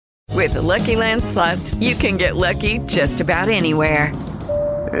With the Lucky Land Slots, you can get lucky just about anywhere.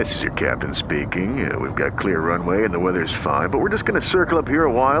 This is your captain speaking. We've got clear runway and the weather's fine, but we're just going to circle up here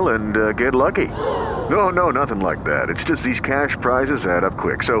a while and get lucky. No, nothing like that. It's just these cash prizes add up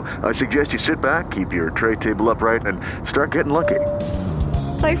quick. So I suggest you sit back, keep your tray table upright, and start getting lucky.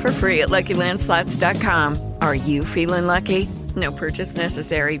 Play for free at LuckyLandSlots.com. Are you feeling lucky? No purchase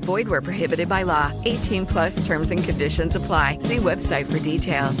necessary. Void where prohibited by law. 18 plus terms and conditions apply. See website for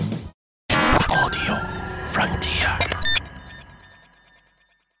details. Audio Frontier.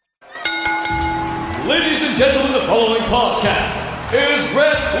 Ladies and gentlemen, the following podcast is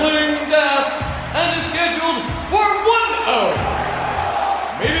Wrestling Daft and is scheduled for 1 hour.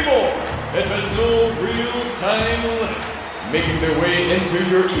 Maybe more. It has no real-time limits, making their way into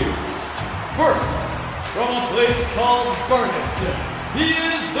your ears. First, from a place called Barneston, he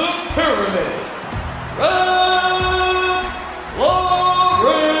is the Pyramid. Red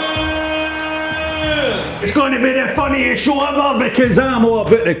Florence! It's going to be the funniest show ever because I'm all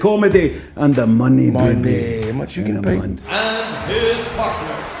about the comedy and the money, baby. How much you gonna pay? And his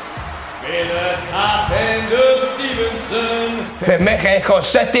partner, for the top end of Stevenson. From Mick Echo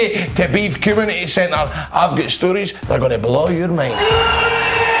City to Beef Community Centre, I've got stories that are going to blow your mind.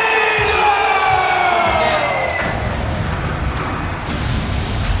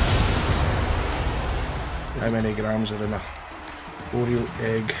 How many grams are in a Oreo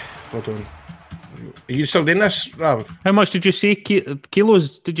egg? Hold on. Are you still doing this, Rob? How much did you say?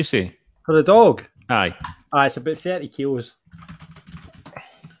 Kilos, did you say? For the dog? Aye. It's about 30 kilos.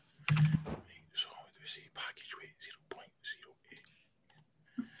 So, what do we say? Package weight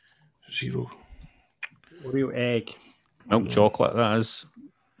 0.08. Oreo egg. Milk chocolate, that is.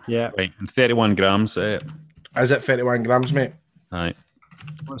 Yeah. Right, and 31 grams. Is it 31 grams, mate? Aye.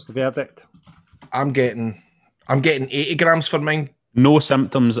 What's the verdict? I'm getting 80 grams for mine. No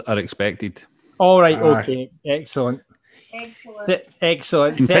symptoms are expected. All right, okay. Excellent.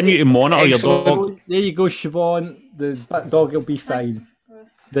 Excellent. Continue to monitor your dog. There you go, Siobhan. The dog will be fine.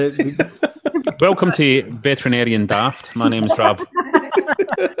 Welcome to Veterinarian Daft. My name's Rob.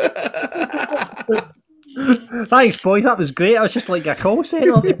 Thanks, boy. That was great. I was just like a call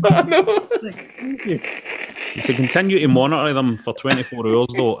centre. Thank you. You should continue to monitor them for 24 hours,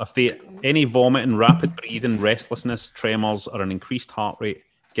 though. If they any vomiting, rapid breathing, restlessness, tremors, or an increased heart rate,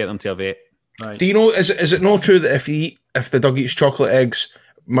 get them to a vet. Right. Do you know, is it not true that if the dog eats chocolate eggs,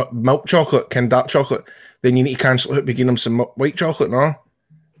 milk chocolate, dark chocolate, then you need to cancel it by giving them some white chocolate, no?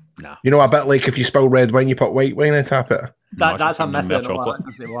 Nah. You know, a bit like if you spill red wine, you put white wine and tap it. That's a myth. That doesn't work.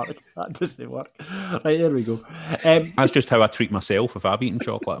 That doesn't work. Right, there we go. That's just how I treat myself if I've eaten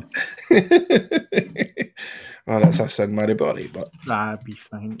chocolate. Oh, that's a sin, Mary Body, but that'd be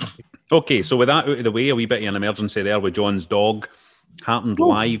fine. Okay, so with that out of the way, a wee bit of an emergency there with John's dog. Happened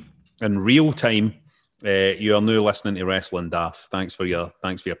live in real time. You are now listening to Wrestling Daft. Thanks for your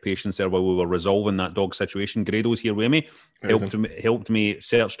patience there while we were resolving that dog situation. Grado's here with me. Helped me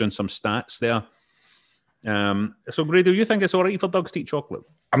search down some stats there. So Grado, you think it's all right for dogs to eat chocolate?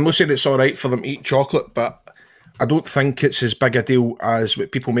 I'm not saying it's all right for them to eat chocolate, but I don't think it's as big a deal as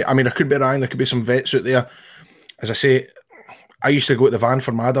what people make. I mean, I could be wrong. There could be some vets out there. As I say, I used to go to the van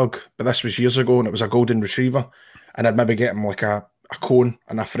for my dog, but this was years ago, and it was a golden retriever, and I'd maybe get him like a cone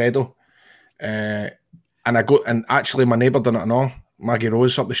and a Freddo. And actually my neighbour done it and all. Maggie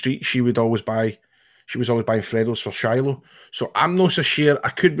Rose up the street, she was always buying Freddos for Shiloh. So I'm not so sure. I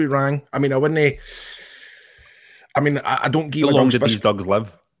could be wrong. I mean, I don't give. How long did these dogs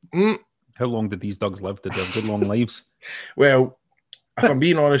live? Mm. How long did these dogs live? Did they have good long lives? Well, if I'm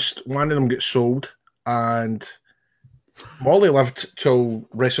being honest, one of them got sold, and Molly lived till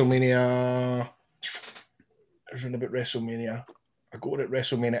WrestleMania. Around about WrestleMania. I got her at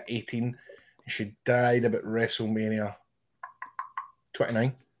WrestleMania 18, and she died about WrestleMania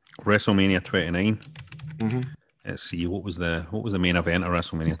 29. WrestleMania 29. Mm-hmm. Let's see, what was the main event of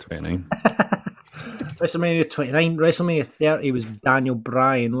WrestleMania 29? WrestleMania 29, WrestleMania 30 was Daniel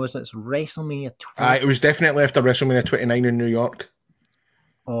Bryan, wasn't it? It's WrestleMania 20. It was definitely after WrestleMania 29 in New York.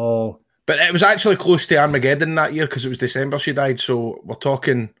 Oh. But it was actually close to Armageddon that year because it was December she died, so we're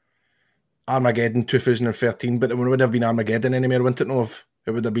talking Armageddon 2013, but it would have been Armageddon anymore, wouldn't it? No, if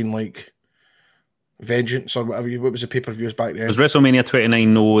it would have been like Vengeance or whatever. What was the pay-per-views back then? Was WrestleMania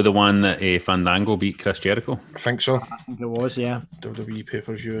 29 the one that Fandango beat Chris Jericho? I think so. I think it was, yeah. WWE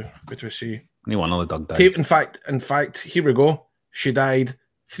pay-per-view. What do we see? Only one other dog died. In fact, here we go. She died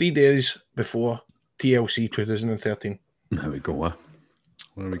 3 days before TLC 2013. There we go.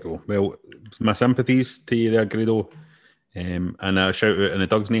 There we go. Well, my sympathies to you there, Grado. And a shout out, and the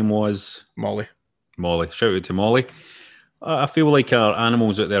dog's name was? Molly. Shout out to Molly. I feel like our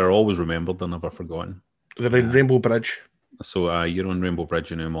animals out there are always remembered. They're never forgotten. They're in Rainbow Bridge. So you're on Rainbow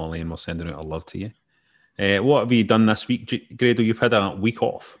Bridge now, Molly, and we're sending out our love to you. What have you done this week, Grado? You've had a week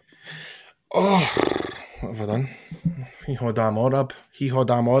off. Oh, what have I done? Hee-haw damn Arab. Hee-haw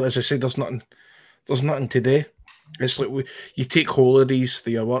damn Arab. As I said, there's nothing today. It's like you take holidays for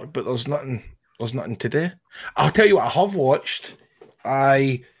your work, but there's nothing today. I'll tell you what I have watched.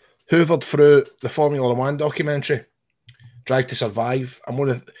 I hoovered through the Formula One documentary, Drive to Survive.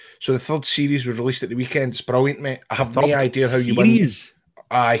 So the third series was released at the weekend. It's brilliant, mate. I have no idea how you win.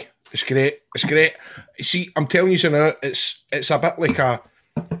 Aye, it's great. It's great. You see, I'm telling you so now, it's a bit like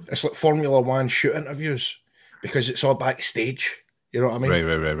it's like Formula One shoot interviews because it's all backstage. You know what I mean?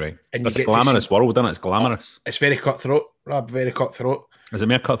 Right. And it's a glamorous world, isn't it? It's glamorous. It's very cutthroat, Rob. Very cutthroat. Is it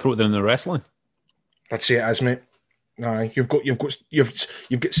more cutthroat than the wrestling? I'd say it is, mate. Aye, you've got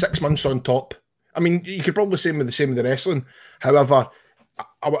 6 months on top. I mean, you could probably say the same with the wrestling. However,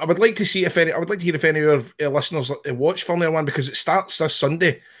 I would like to see I would like to hear if any of our listeners watch Formula One because it starts this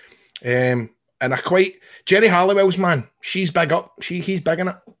Sunday. And Jerry Halliwell's man. She's big up. He's big in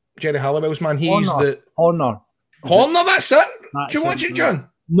it. Jerry Halliwell's man. He's Horner. That's it. Do you watch it, John?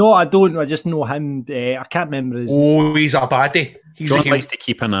 No, I don't. I just know him. I can't remember his. Oh, he's a baddie. John likes to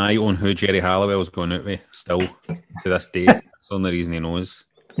keep an eye on who Jerry Halliwell's going out with still to this day. That's the only reason he knows.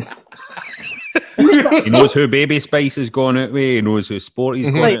 He knows who Baby Spice is going out with. He knows who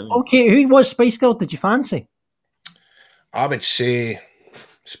Sporty's going out with. Okay, who was Spice Girl did you fancy? I would say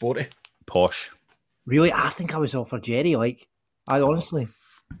Sporty. Posh. Really? I think I was all for Jerry, I honestly.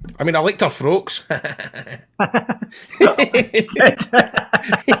 I mean, I liked her frocks. I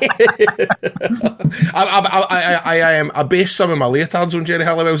based some of my leotards on Jerry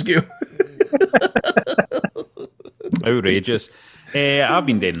Halliwell's gear. Outrageous. I've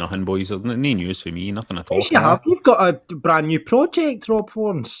been doing nothing, boys. There's no news for me, nothing at all. Yes, you have. You've got a brand new project, Rob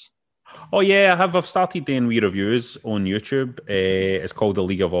Florence. Oh yeah, I have. I've started doing wee reviews on YouTube. It's called The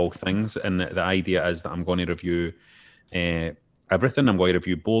League of All Things, and the idea is that I'm going to review everything. I'm going to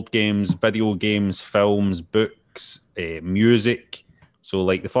review board games, video games, films, books, music. So,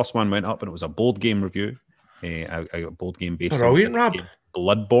 like the first one went up, and it was a board game review. I got a board game based Brilliant, on Rob.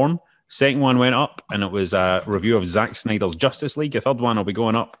 Bloodborne. Second one went up, and it was a review of Zack Snyder's Justice League. The third one will be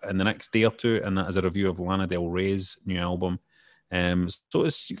going up in the next day or two, and that is a review of Lana Del Rey's new album. So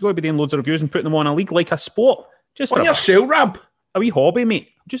it's going to be doing loads of reviews and putting them on a league like a sport. Just on yourself, Rob. A wee hobby,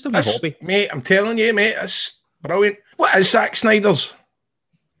 mate. Just a wee hobby. Mate, I'm telling you, mate, it's brilliant. What is Zack Snyder's?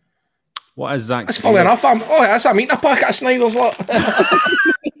 What is Zack Snyder's? That's funny enough. That's a meeting a packet of Snyder's, look.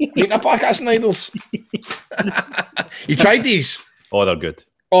 Meeting a packet of Snyder's. You tried these? Oh, they're good.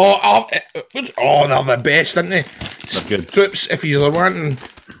 Oh, they're the best, aren't they? They're good. Troops, if you're wanting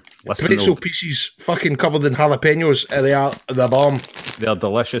pretzel pieces fucking covered in jalapenos, they're bomb. They're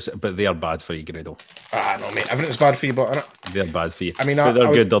delicious, but they are bad for you, Grado. No, mate. Everything's bad for you, but innit? They're bad for you. I mean, but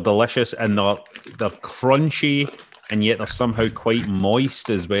they're good. They're delicious, and they're crunchy, and yet they're somehow quite moist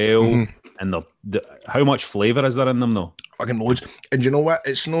as well. Mm-hmm. And how much flavour is there in them, though? Fucking loads. And you know what?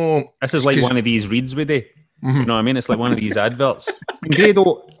 It's no... This is like one of these reads we do. Mm-hmm. You know what I mean? It's like one of these adverts. And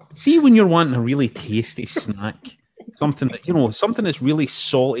Grado, see when you're wanting a really tasty snack, something that's really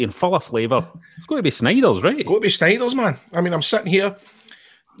salty and full of flavour, it's got to be Snyder's, right? It's got to be Snyder's, man. I mean, I'm sitting here,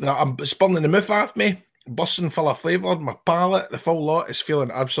 it's burning the mouth off me, busting full of flavour, my palate, the full lot is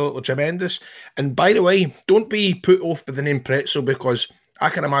feeling absolutely tremendous. And by the way, don't be put off by the name pretzel, because I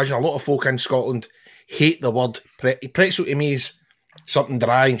can imagine a lot of folk in Scotland hate the word pretzel. To me is something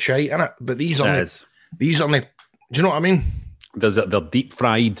dry and shite, innit? But these are do you know what I mean? They're deep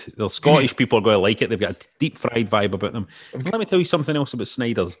fried. The Scottish people are going to like it. They've got a deep fried vibe about them. Let me tell you something else about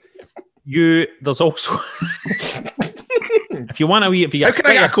Snyder's. There's also if you want how can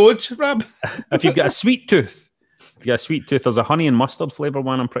I get a code, Rob? If you've got a sweet tooth, there's a honey and mustard flavour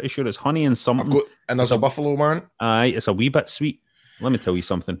one. I'm pretty sure it's honey and something. And there's a buffalo man. Aye, it's a wee bit sweet. Let me tell you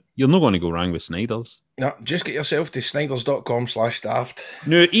something. You're not going to go wrong with Snyder's. No, just get yourself to snyders.com/daft.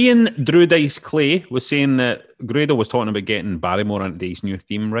 Now, Ian Drew Dice Clay was saying that Grado was talking about getting Barrymore into his new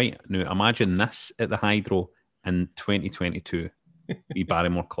theme, right? Now, imagine this at the Hydro in 2022. Wee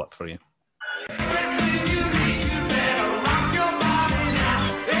Barrymore clip for you.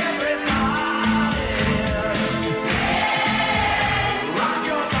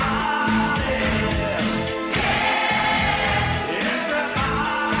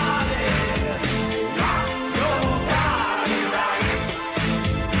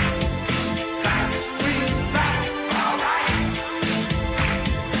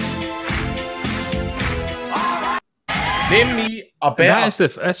 Name me a better...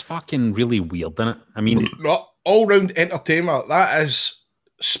 That's fucking really weird, isn't it? I mean... No, all-round entertainer. That is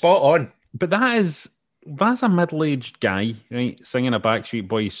spot on. But that's a middle-aged guy, right, singing a Backstreet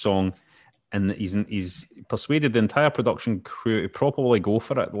Boys song, and he's persuaded the entire production crew to properly go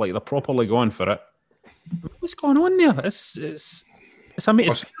for it. Like, they're properly going for it. What's going on there? It's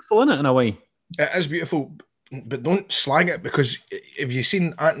beautiful, isn't it, in a way? It is beautiful, but don't slag it, because if you've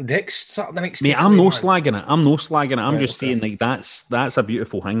seen Ant and Dex Saturday Night Mate, I'm no slagging it. I'm just saying, like, that's a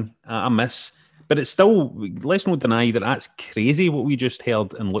beautiful thing. I miss, but it's still, let's not deny that that's crazy what we just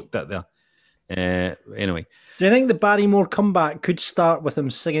heard and looked at there. Anyway. Do you think the Barrymore comeback could start with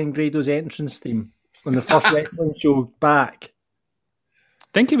him singing Grado's entrance theme on the first wrestling show back? I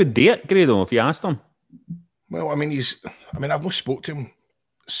think he would do it, Grado, if you asked him. Well, I mean, I've not spoke to him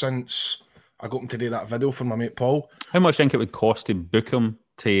since I got him to do that video for my mate Paul. How much do you think it would cost to book him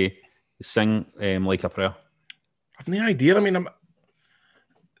to sing Like a Prayer? I've no idea. I mean,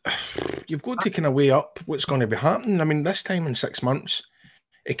 you've got to kind of weigh up what's going to be happening. I mean, this time in 6 months,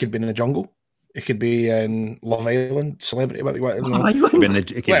 it could be in the jungle. It could be in Love Island, Celebrity. What? It could be in the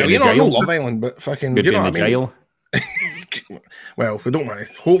jail. Not Love Island, but fucking. Could be in the jail. Well, we don't want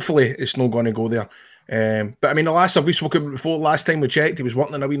to. Hopefully, it's not going to go there. But I mean, the last we spoke about before, last time we checked, he was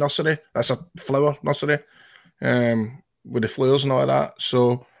working in a wee nursery. That's a flower nursery, with the flowers and all of that.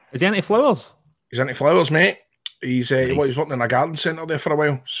 So, is he into flowers? He's into flowers, mate. He's he's working in a garden centre there for a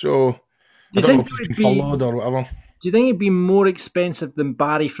while. So, I don't know if he's been followed or whatever. Do you think it'd be more expensive than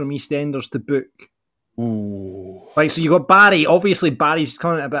Barry from EastEnders to book? Ooh. Like, so you got Barry. Obviously, Barry's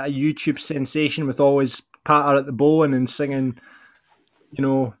kind of a bit of a YouTube sensation with all his patter at the bowling and singing, you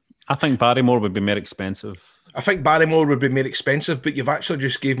know. I think Barrymore would be more expensive. I think Barrymore would be more expensive, but you've actually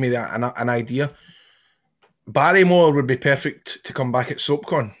just gave me an idea. Barrymore would be perfect to come back at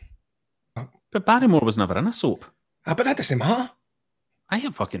SoapCon. But Barrymore was never in a soap. But that doesn't matter. I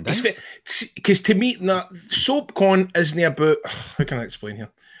have fucking does. Because to me, SoapCon isn't about... How can I explain here?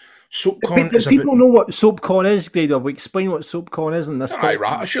 SoapCon is people know what SoapCon is, Grado. We explain what SoapCon is in this.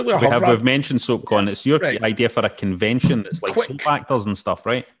 Right. Surely we've mentioned SoapCon. It's your idea for a convention that's like soap actors and stuff,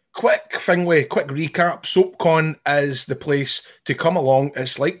 right? Quick recap. SoapCon is the place to come along.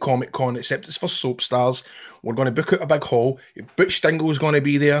 It's like Comic Con, except it's for soap stars. We're going to book out a big hall. Butch Stingle's going to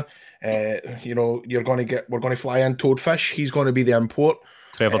be there. We're going to fly in Toadfish. He's going to be the import.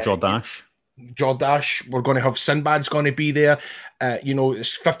 Trevor Jordache. We're going to have Sinbad's going to be there.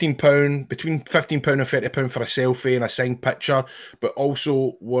 It's £15, between £15 and £30 for a selfie and a signed picture. But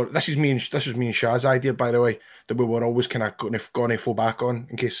also, this was me and Shaz's idea, by the way, that we were always kind of going to fall back on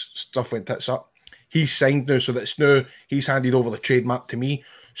in case stuff went tits up. He's signed now, so that's now he's handed over the trademark to me.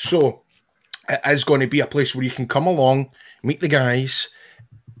 So it is going to be a place where you can come along, meet the guys,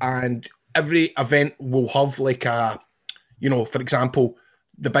 and every event will have like a, for example,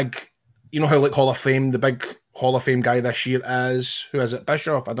 the big. You know how like Hall of Fame, the big Hall of Fame guy this year is, who is it?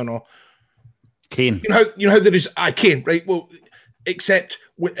 Bischoff? I don't know. Kane. You know how there is Kane, right? Well, except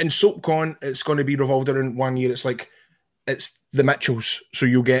in SoapCon, it's going to be revolved around 1 year. It's the Mitchells, so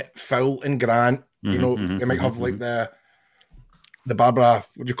you'll get Phil and Grant. They might have like the Barbara.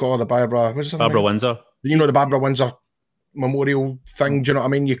 What do you call her? The Barbara? What's her name? Barbara Windsor. The Barbara Windsor memorial thing. Do you know what I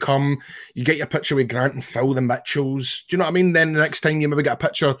mean? You come, you get your picture with Grant and Phil, the Mitchells. Do you know what I mean? Then the next time you maybe get a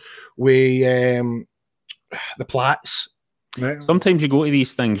picture with the Platts. Right. Sometimes you go to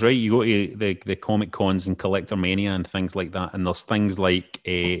these things, right? You go to the Comic Cons and Collector Mania and things like that, and there's things like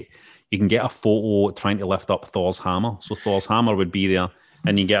you can get a photo trying to lift up Thor's hammer. So Thor's hammer would be there,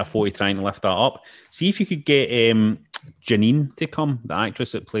 and you get a photo trying to lift that up. See if you could get Janine to come, the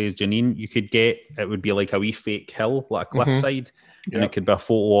actress that plays Janine. You could get, it would be like a wee fake hill, like a cliffside, and it could be a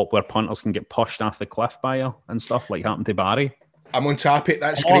photo up where punters can get pushed off the cliff by her and stuff, like happened to Barry. I'm on top of it.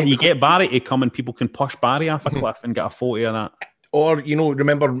 That's or great. You get Barry to come and people can push Barry off a cliff and get a photo of that. Or,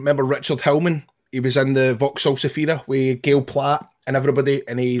 remember Richard Hillman? He was in the Vauxhall Zafira with Gail Platt and everybody,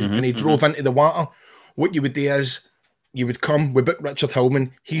 and he drove into the water. What you would do is, you would come, we book Richard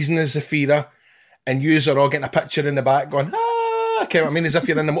Hillman, he's in the Zafira, and yous are all getting a picture in the back going, as if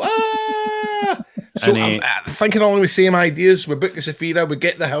you're in the So I'm thinking along the same ideas. We book the Zafira, we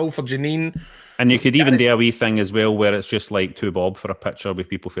get the hill for Janine. And you could even do a wee thing as well where it's just like 2 bob for a picture with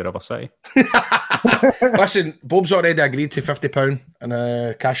people for River City. Listen, Bob's already agreed to £50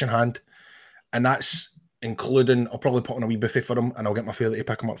 and cash in hand. And that's including, I'll probably put on a wee buffet for him and I'll get my fella to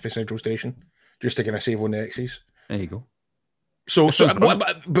pick him up for Central Station just to kind of save on the X's. There you go.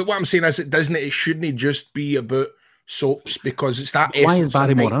 But what I'm saying is, it shouldn't just be about soaps because it's that. Why is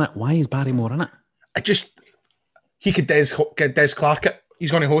Barrymore in it? He could Des Clark it. He's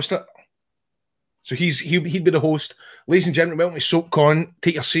going to host it. So he'd be the host. Ladies and gentlemen, welcome to SoapCon.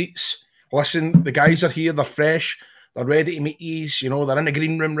 Take your seats. Listen, the guys are here, they're fresh, they're ready to meet yous, they're in the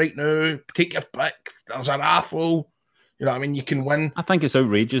green room right now. Take your pick. There's a raffle. You know what I mean? You can win. I think it's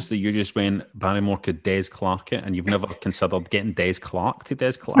outrageous that you just went Barrymore could Des Clark it, and you've never considered getting Des Clark to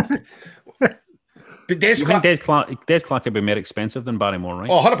Des Clark. Des Clark would be more expensive than Barrymore, right?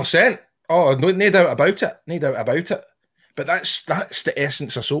 Oh, 100%. Oh, no doubt about it. No doubt about it. But that's the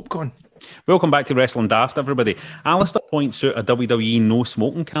essence of SoapCon. Welcome back to Wrestling Daft, everybody. Alistair points out a WWE no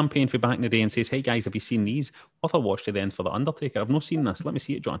smoking campaign for back in the day and says, "Hey guys, have you seen these?" Arthur watched it then for The Undertaker. I've not seen this. Let me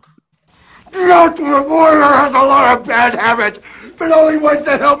see it, John. The Ultimate Warrior has a lot of bad habits, but only ones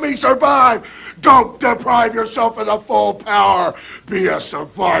that help me survive. Don't deprive yourself of the full power. Be a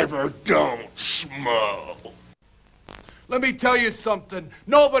survivor. Don't smoke. Let me tell you something.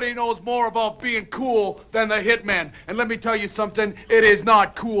 Nobody knows more about being cool than the Hitman. And let me tell you something. It is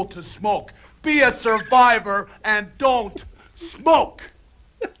not cool to smoke. Be a survivor and don't smoke.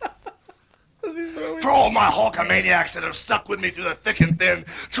 For all my Hulkamaniacs that have stuck with me through the thick and thin,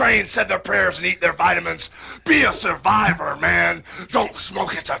 train, said their prayers, and eat their vitamins, be a survivor, man. Don't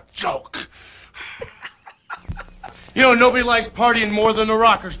smoke. It's a joke. Nobody likes partying more than the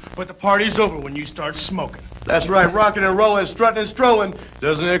rockers, but the party's over when you start smoking. That's right, rocking and rolling, strutting and strolling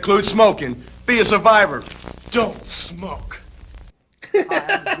doesn't include smoking. Be a survivor. Don't smoke. Hi,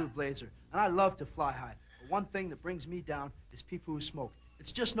 I'm the Blue Blazer, and I love to fly high. But one thing that brings me down is people who smoke.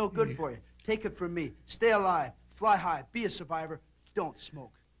 It's just no good for you. Take it from me. Stay alive, fly high, be a survivor, don't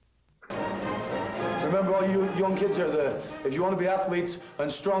smoke. Remember all you young kids out there, if you want to be athletes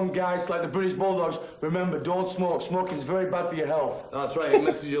and strong guys like the British Bulldogs, remember, don't smoke. Smoking is very bad for your health. That's right, it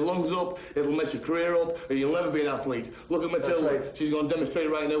messes your lungs up, it'll mess your career up, and you'll never be an athlete. Look at Matilda, right. She's going to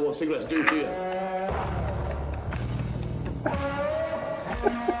demonstrate right now what cigarettes do to you.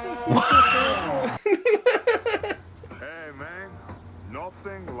 Hey man,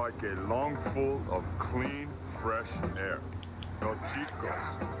 nothing like a lungful of clean, fresh air. No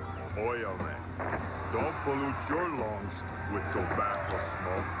chicos. Oil man, don't pollute your lungs with tobacco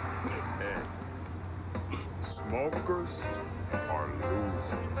smoke. Hey, smokers are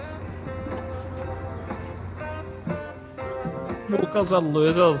losers. Smokers are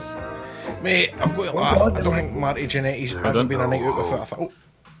losers. Mate, I've got to laugh. I don't think Marty Jannetty's ever been a night out without a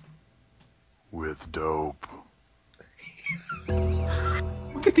with dope.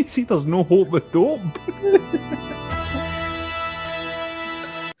 What did he say? There's no hope with dope.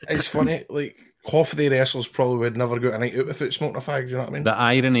 It's funny, like, half of the wrestlers probably would never go a night out without smoking a fag, you know what I mean? The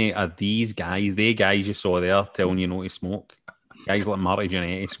irony of these guys, the guys you saw there telling you not to smoke, guys like Marty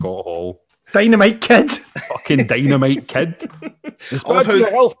Jannetty, Scott Hall. Dynamite Kid. Fucking Dynamite Kid. It's I love bad for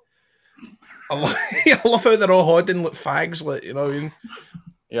your health. I love how they're all holding like fags, like, you know what I mean?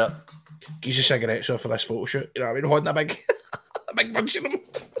 Yeah. Use your cigarettes off for this photo shoot, you know what I mean? Holding a big bunch of them.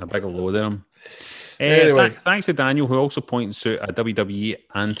 A big load of them. Anyway. Thanks to Daniel, who also points out a WWE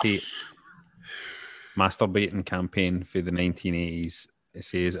anti-masturbating campaign for the 1980s. It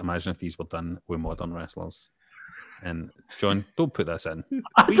says, "Imagine if these were done with modern wrestlers." And John, don't put this in.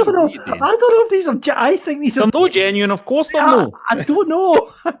 I don't know if these are. I think these are. They're no genuine. Of course they're no. I don't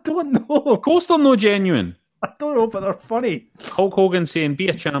know. Of course they're no genuine. I don't know, but they're funny. Hulk Hogan saying, "Be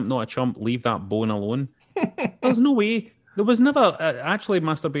a champ, not a chump. Leave that bone alone." There's no way. There was never actually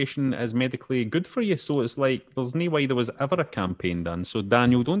masturbation is medically good for you, so it's like there's no way there was ever a campaign done. So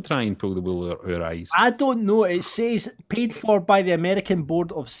Daniel, don't try and pull the wool over our eyes. I don't know. It says paid for by the American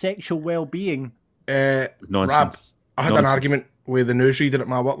Board of Sexual Wellbeing. Nonsense. Rab, I had an argument with the newsreader at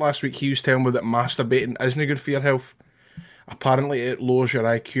my work last week. He was telling me that masturbating isn't good for your health. Apparently, it lowers your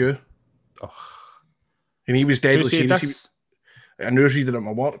IQ. Oh. And he was deadly serious. A newsreader at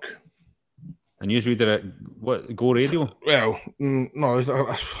my work. A newsreader at what? Go Radio? Well, no,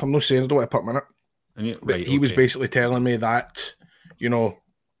 I'm not saying I don't want to put him in it. But he was basically telling me that, you know.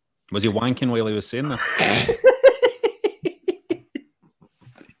 Was he wanking while he was saying that?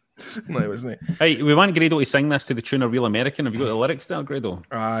 No, wasn't he? Hey, we want Grado to sing this to the tune of Real American. Have you got the lyrics there, Grado?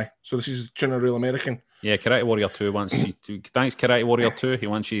 Aye. So this is the tune of Real American. Yeah, Karate Warrior 2 wants you to. Thanks, Karate Warrior 2.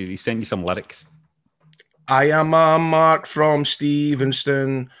 He sent you some lyrics. I am a Mark from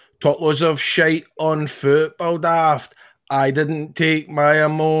Stevenston. Talk loads of shite on Football Daft. I didn't take my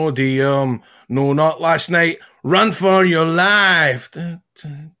Imodium. No, not last night. Run for your life.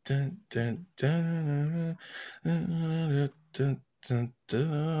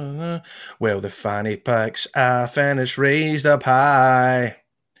 Well, the fanny packs are finished, raised up high.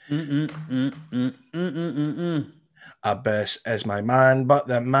 Abyss is my man, but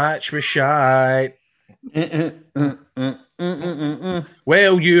the match was shite.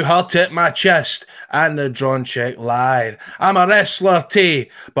 Well, you hurt at my chest and the drawn check lied. I'm a wrestler,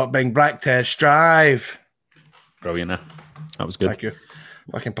 T, but Bing Brack test strive. Brilliant, that was good. Thank you.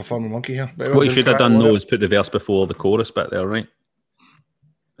 Fucking performing monkey here. What you should have done though is put the verse before the chorus bit there, right?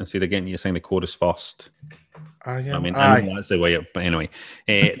 Instead of getting you to sing the chorus first. Yeah. I mean, that's the way. But anyway,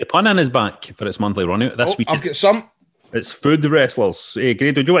 the pun-in is back for its monthly run out this week. I've got some. It's food wrestlers.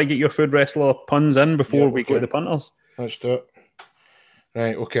 Grado, do you want to get your food wrestler puns in before we go to the punters? Let's do it.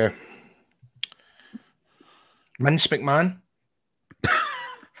 Right, okay. Vince McMahon.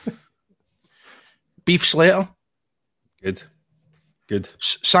 Beef Slater. Good.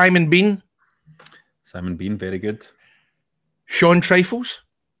 Simon Bean. Simon Bean, very good. Sean Trifles.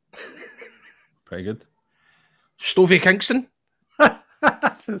 Pretty good. Stovey Kingston.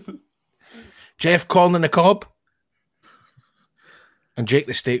 Jeff Conlon the Cobb. And Jake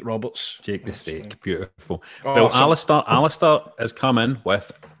the Steak Roberts. Jake the Steak, beautiful. Oh, well, Alistair has come in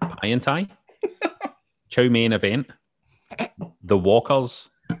with pie and tie, chow mein event, the Walkers,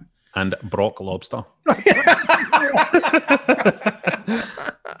 and Brock Lobster.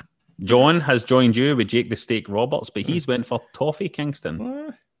 John has joined you with Jake the Steak Roberts, but he's went for Toffee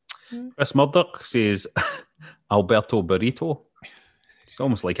Kingston. Chris Murdoch says Alberto Burrito. It's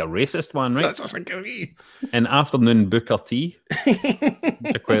almost like a racist one, right? That's like a An afternoon Booker T, which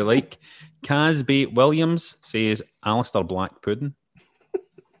I quite like. Kaz Bate Williams says Alistair Black Pudding.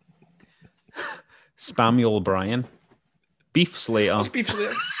 Spamuel O'Brien. Beef Slater. That's Beef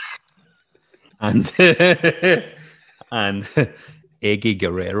Slater. and Eggy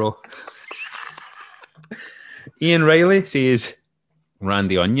Guerrero. Ian Riley says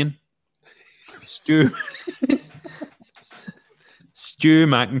Randy Onion. Stu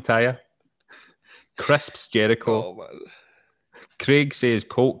McIntyre. Crisps Jericho. Oh, Craig says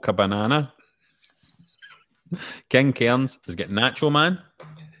Colt Cabana. King Cairns has got Nacho Man.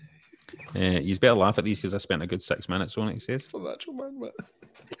 You better laugh at these because I spent a good 6 minutes on it, he says. For Nacho Man, but...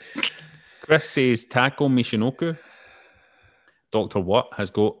 Chris says Taco Michinoku. Dr. Watt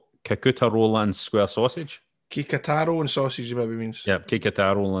has got Kakuta roll and square sausage. Kikataro and sausage, maybe means. Yep,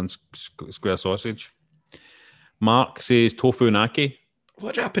 Kikata roll and square sausage. Mark says Tofu Naki.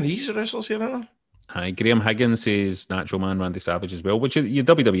 What Japanese wrestlers here, aren't Hi, Graham Higgins says Nacho Man, Randy Savage as well, which your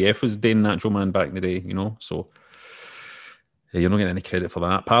WWF was doing Nacho Man back in the day, you know, so you're not getting any credit for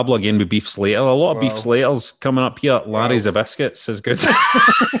that. Pablo again with Beef Slater. A lot of Beef Slaters coming up here. Larry Zabiscuits is good.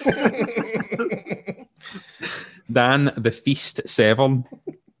 Dan the Feast Severn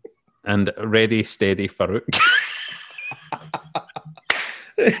and Ready Steady Farouk.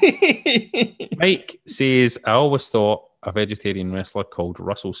 Mike says, I always thought a vegetarian wrestler called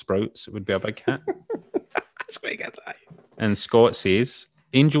Russell Sprouts would be a big hit. That's quite good. And Scott says,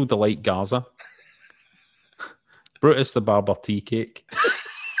 Angel Delight Garza, Brutus the Barber Tea Cake,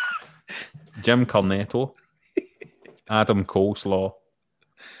 Jim Cornetto, Adam Coleslaw,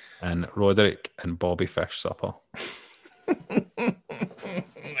 and Roderick and Bobby Fish Supper.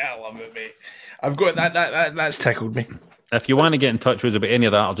 I love it, mate. I've got that's tickled me. If you want to get in touch with us about any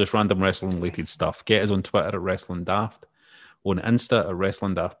of that or just random wrestling related stuff, get us on Twitter at Wrestling Daft, on Insta at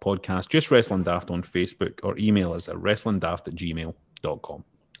Wrestling Daft Podcast, just Wrestling Daft on Facebook, or email us at wrestlingdaft@gmail.com.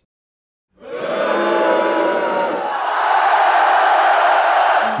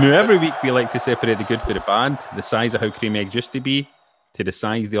 Now, every week we like to separate the good for the bad, the size of how creamy eggs used to be, to the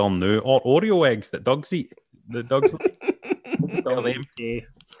size they are now, or Oreo eggs that dogs eat. The dogs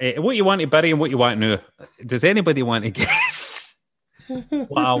what you want to bury and what you want now. Does anybody want to guess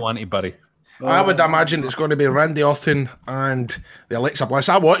what I want to bury? I would imagine it's going to be Randy Orton and the Alexa Bliss.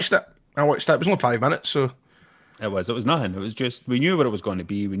 I watched it. It was only 5 minutes, so... It was nothing. It was just, we knew what it was going to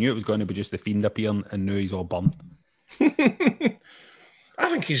be. We knew it was going to be just the Fiend appearing, and now he's all bummed. I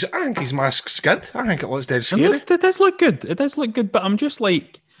think his mask's good. I think it looks dead scary. It does look good. It does look good, but I'm just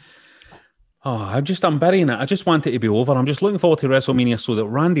like... I'm burying it. I just want it to be over. I'm just looking forward to WrestleMania so that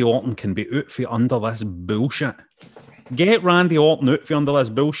Randy Orton can be out for under this bullshit. Get Randy Orton out for under this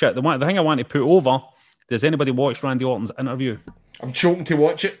bullshit. The thing I want to put over, does anybody watch Randy Orton's interview? I'm choking to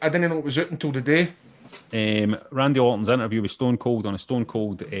watch it. I didn't know it was out until today. Randy Orton's interview with Stone Cold on a Stone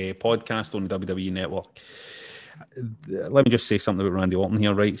Cold podcast on the WWE Network. Let me just say something about Randy Orton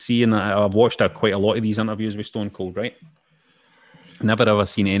here, right? Seeing that I've watched quite a lot of these interviews with Stone Cold, right? Never ever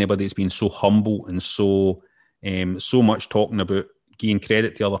seen anybody that's been so humble and so much talking about giving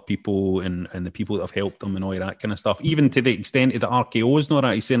credit to other people and the people that have helped them and all that kind of stuff. Even to the extent of the RKO's and all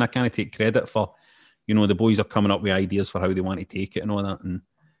that. He's saying I can't take credit for, the boys are coming up with ideas for how they want to take it and all that, and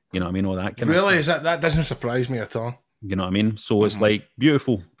you know what I mean, all that kind of stuff. Really, that doesn't surprise me at all. You know what I mean? So it's like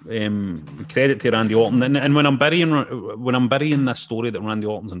beautiful. credit to Randy Orton, and when I'm burying this story that Randy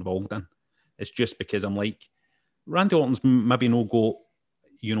Orton's involved in, it's just because I'm like, Randy Orton's maybe no got,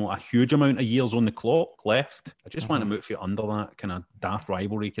 you know, a huge amount of years on the clock left. I just want to move for under that kind of daft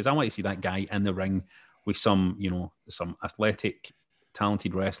rivalry, because I want to see that guy in the ring with some, you know, some athletic,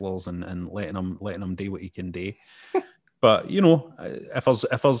 talented wrestlers and letting him do what he can do. But, you know,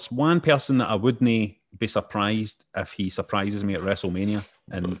 if there's one person that I wouldn't be surprised if he surprises me at WrestleMania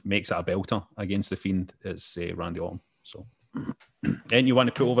and makes it a belter against The Fiend, it's Randy Orton. So, and you want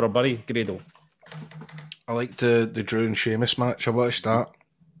to put over a buddy, Grado? I like the Drew and Sheamus match. I want to start.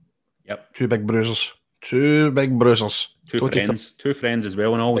 Yep. Two big bruisers. Two friends as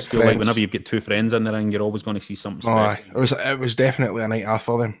well. And I always feel like whenever you get two friends in the ring, you're always going to see something special. It was definitely a night off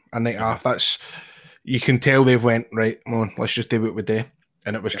for them. A night off. That's, you can tell they've went, right, come on, let's just do what we do.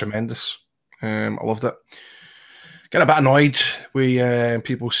 And it was tremendous. I loved it. Got a bit annoyed with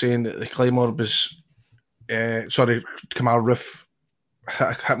people saying that the Claymore was Kamal Roof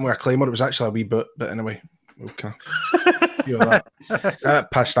hit me with a Claymore. It was actually a wee boot, but anyway, okay.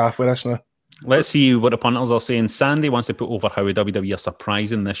 Pissed off with us now. Let's see what the punters are saying. Sandy wants to put over how WWE are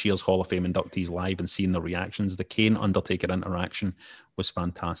surprising this year's Hall of Fame inductees live and seeing the reactions. The Kane Undertaker interaction was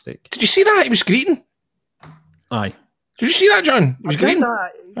fantastic. Did you see that? He was greeting. Aye. Did you see that, John? He was greeting.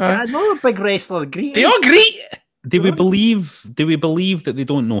 Another big wrestler greeting. They all greet. Do we believe that they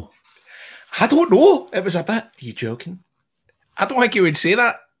don't know? I don't know. It was a bit. Are you joking? I don't think he would say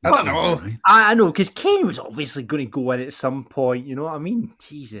that. I don't know. I know, because Kane was obviously going to go in at some point. You know what I mean?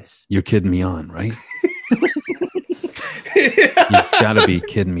 Jesus. You're kidding me on, right? You've got to be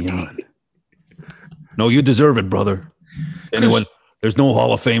kidding me on. No, you deserve it, brother. Anyone, there's no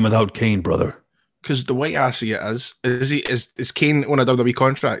Hall of Fame without Kane, brother. Because the way I see it is Kane on a WWE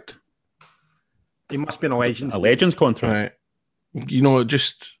contract? He must be on a Legends contract. Right. You know,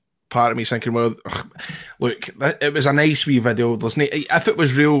 just part of me thinking, well, look, it was a nice wee video. If it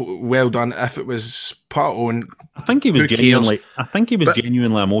was real well done, if it was part on, I think he was genuinely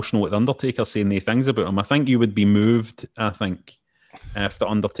emotional with the Undertaker saying these things about him. I think you would be moved. I think if the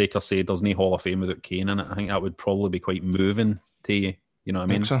Undertaker said there's no Hall of Fame without Kane in it, I think that would probably be quite moving to you. You know what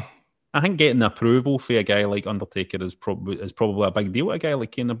I mean? So. I think getting the approval for a guy like Undertaker is probably a big deal. A guy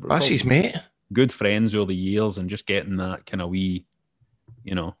like Kane, that's his mate. Good friends over the years, and just getting that kind of wee,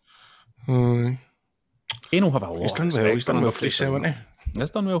 you know. Kane will have a lot. He's done well for himself, hasn't he?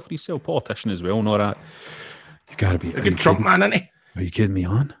 He's done well for himself. Politician as well, and all that. You got to be a good Trump man, isn't he? Are you kidding me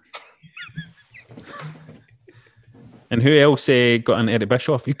on? And who else got an Eric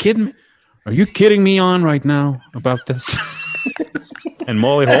Bischoff? You kidding me? Are you kidding me on right now about this? And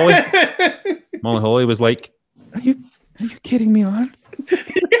Molly Holly was like, "Are you kidding me on?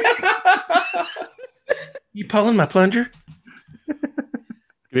 You pulling my plunger?"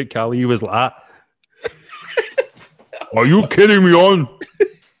 Great Khali was like, "Are you kidding me on?"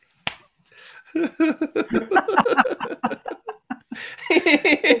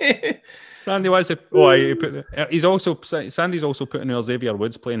 Sandy wants to. Sandy's also putting our Xavier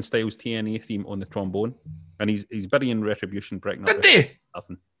Woods playing Styles TNA theme on the trombone, and he's burying Retribution breaking up. Did he?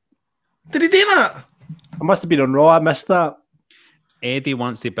 Nothing. Did he do that? I must have been on Raw. I missed that. Eddie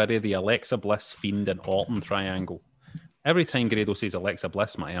wants to bury the Alexa Bliss, Fiend, and Orton triangle. Every time Grado says Alexa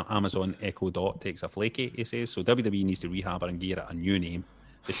Bliss, my Amazon Echo Dot takes a flaky, he says. So WWE needs to rehab her and give her a new name.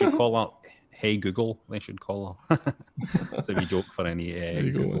 They should call her Hey Google. They should call her. It's a wee joke for any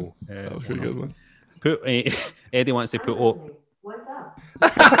Google. Eddie wants to put... What's up?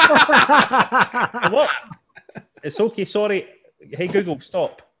 What? It's okay, sorry. Hey Google,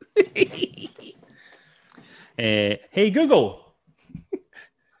 stop. Hey Google.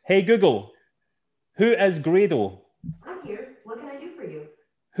 Hey Google. Who is Grado? I'm here. What can I do for you?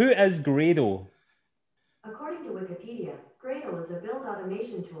 Who is Grado? According to Wikipedia, Gradle is a build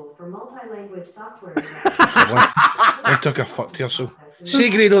automation tool for multi-language software. I took a fuck to yourself. Say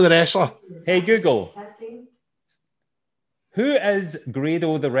Grado the wrestler. Hey Google. Testing. Who is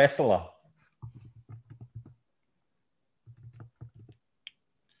Grado the wrestler?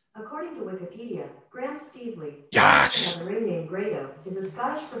 According to Wikipedia, Graham Stevely, yes, the ring name Grado, is a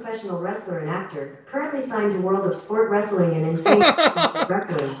Scottish professional wrestler and actor, currently signed to World of Sport Wrestling and Insane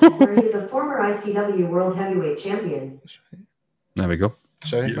Wrestling, where he is a former ICW World Heavyweight Champion. There we go.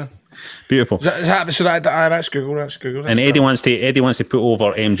 Sorry, man. Beautiful. That's Google. That's Google. And Eddie wants to put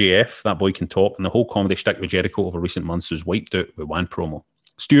over MJF. That boy can talk, and the whole comedy shtick with Jericho over recent months was wiped out with one promo.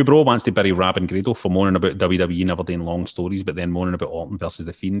 Stu Bro wants to bury Rab and Grado for moaning about WWE never doing long stories, but then moaning about Orton versus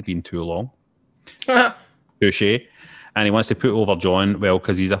The Fiend being too long. Touche. And he wants to put over John, well,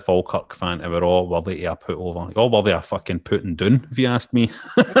 because he's a Falkirk fan, and we're all worthy of a put over. All worthy of fucking putting down, if you ask me.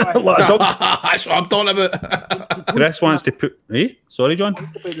 That's what I'm talking about. Chris wants to put... Sorry, John? I'm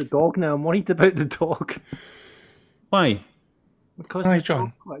worried about the dog now. I'm worried about the dog. Why? Because Aye,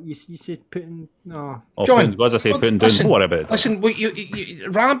 John. You said putting... No. Oh, John, was I say putting down? Don't worry about it. Listen,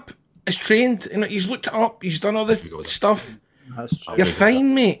 Rab is trained, he's looked it up, he's done all the stuff. You're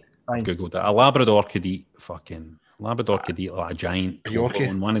fine, mate. I've googled that. A Labrador could eat like a giant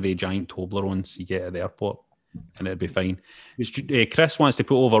Toblerone, one of the giant Toblerones you get at the airport, and it'd be fine. Chris wants to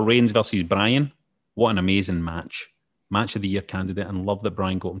put over Reigns versus Bryan. What an amazing match. Match of the year candidate, and love that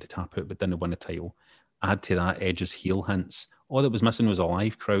Bryan got him to tap out but didn't win the title. Add to that Edge's heel hints. All that was missing was a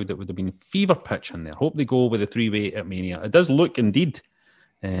live crowd that would have been fever pitch in there. Hope they go with a 3-way at Mania. It does look indeed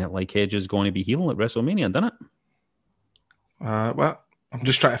like Edge is going to be heel at WrestleMania, doesn't it? Well, I'm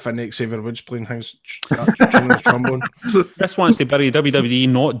just trying to find Xavier Woods playing his trombone. Chris wants to bury WWE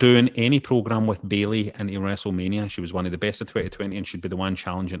not doing any program with Bayley into WrestleMania. She was one of the best of 2020 and should be the one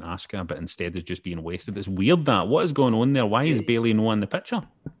challenging Asuka, but instead is just being wasted. It's weird that. What is going on there? Why is Bayley no in the picture?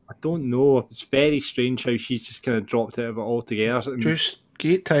 I don't know. It's very strange how she's just kind of dropped out of it altogether. Just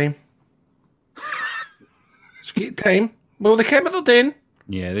gate time. It's gate time. Well, they kept what they're doing.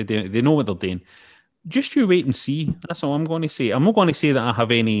 Yeah, they do. They know what they're doing. Just you wait and see. That's all I'm going to say. I'm not going to say that I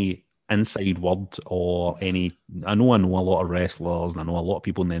have any inside word or any... I know a lot of wrestlers and I know a lot of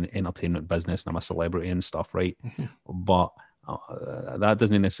people in the entertainment business and I'm a celebrity and stuff, right? But that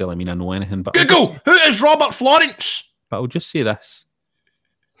doesn't necessarily mean I know anything. But Google, who is Robert Florence? But I'll just say this.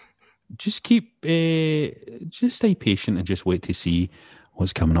 Just just stay patient and just wait to see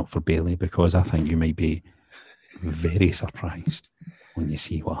what's coming up for Bayley, because I think you might be very surprised when you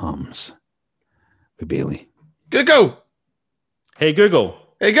see what happens with Bayley. Google! Hey,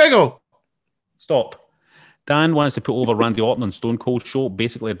 Google. Hey, Google! Stop. Dan wants to put over Randy Orton on Stone Cold Show,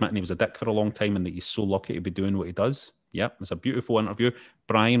 basically admitting he was a dick for a long time and that he's so lucky to be doing what he does. Yep, it's a beautiful interview.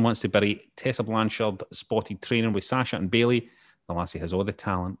 Brian wants to bury Tessa Blanchard spotted training with Sasha and Bayley. The lassie has all the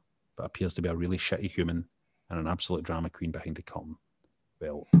talent, but appears to be a really shitty human and an absolute drama queen behind the curtain.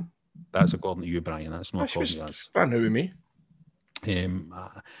 Well, that's according to you, Brian. That's not according to us. Brand new with me. I'm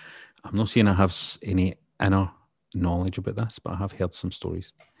not saying I have any inner knowledge about this, but I have heard some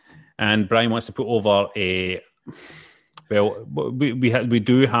stories. And Brian wants to put over we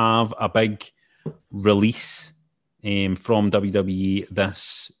do have a big release from WWE.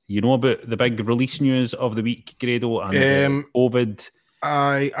 This, you know about the big release news of the week, Grado, and COVID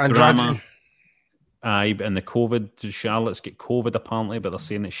drama. And the COVID, Charlotte's get COVID apparently, but they're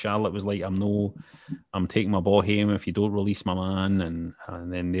saying that Charlotte was like, I'm taking my ball home if you don't release my man,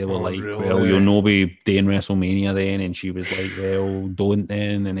 and then they were really? Well, you'll no be doing WrestleMania then, and she was like, well, don't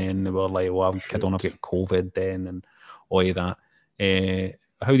then, and then they were like, well, I don't have to get COVID then, and all of that.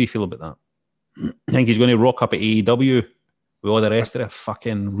 How do you feel about that? I think he's going to rock up at AEW with all the rest of the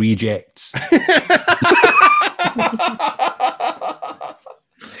fucking rejects.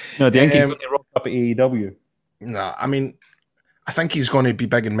 No, do you think he's going to rock up at AEW? No, I mean, I think he's going to be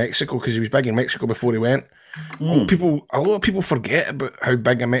big in Mexico because he was big in Mexico before he went. A lot of people forget about how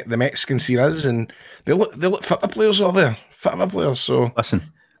big the Mexican scene is, and they look football players are there, football players. So listen,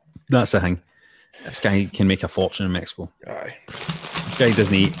 that's the thing. This guy can make a fortune in Mexico. Aye. This guy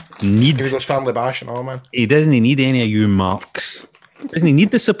doesn't need. He goes family bash and all, man. He doesn't need any of you marks. Doesn't he need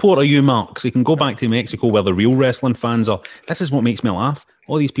the support of you marks? He can go back to Mexico where the real wrestling fans are. This is what makes me laugh.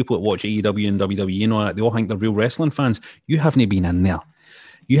 All these people that watch AEW and WWE and all that, they all think they're real wrestling fans. You haven't been in there.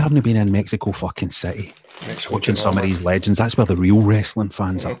 You haven't been in Mexico fucking City. Watching some of these legends. That's where the real wrestling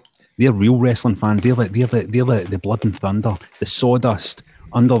fans are. They're real wrestling fans. They're the blood and thunder, the sawdust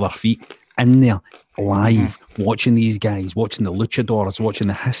under their feet, in there, live, watching these guys, watching the luchadors, watching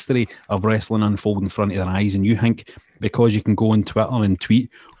the history of wrestling unfold in front of their eyes. And you think because you can go on Twitter and tweet,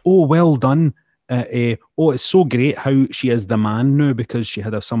 oh, well done. Oh, it's so great how she is the man now because she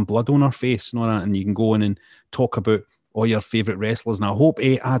had some blood on her face and all that. And you can go in and talk about all your favourite wrestlers. And I hope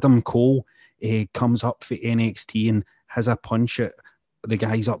Adam Cole comes up for NXT and has a punch at the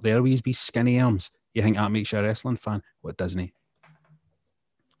guys up there with his skinny arms. You think that makes you a wrestling fan? What doesn't he?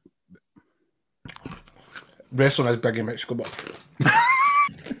 Wrestling is big in Mexico, but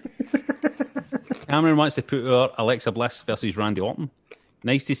Cameron wants to put her Alexa Bliss versus Randy Orton.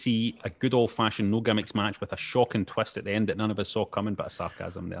 Nice to see a good old-fashioned no gimmicks match with a shocking twist at the end that none of us saw coming, but a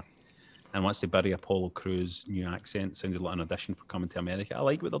sarcasm there. And wants to bury Apollo Crews' new accent. Sounded like an audition for coming to America. I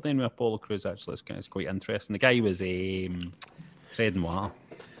like what they're doing with Apollo Crews, actually. It's quite interesting. The guy was treading water.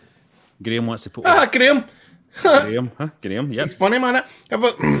 Graham wants to put... Graham! Graham, yep. He's funny, man.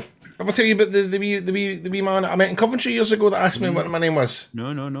 Have I tell you about the wee man I met in Coventry years ago that asked me what my name was?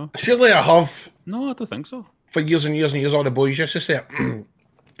 No. Surely I have. No, I don't think so. For years and years and years, all the boys used to say it.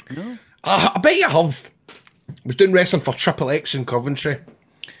 No. I bet you have. I was doing wrestling for Triple X in Coventry.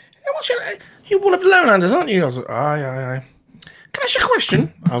 Hey, what's your... You're one of the Lowlanders, aren't you? I was like, aye. Can I ask you a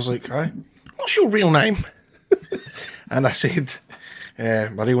question? I was like, aye. What's your real name? And I said,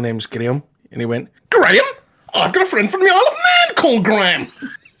 my real name's Graham. And he went, Graham? I've got a friend from the Isle of Man called Graham.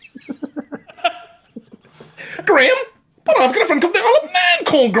 Graham? But I've got a friend from the Isle of Man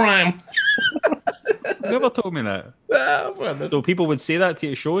called Graham. You never told me that. So people would say that to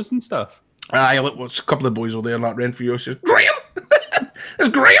your shows and stuff? Aye, look, a couple of boys were there in that Renfrew. Says, Graham? It's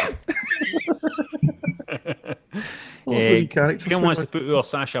Graham. Graham wants to put our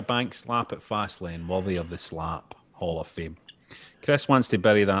Sasha Banks slap at Fastlane, worthy of the slap Hall of Fame. Chris wants to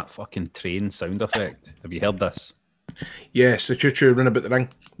bury that fucking train sound effect. Have you heard this? Yes, the choo-choo run about the ring.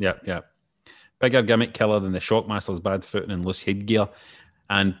 Yeah. Bigger gimmick killer than the Shockmaster's bad footing and loose headgear.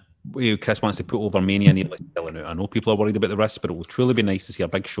 And Chris wants to put over Mania nearly selling out. I know people are worried about the risk, but it will truly be nice to see a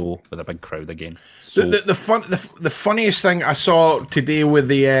big show with a big crowd again. So, the funniest thing I saw today with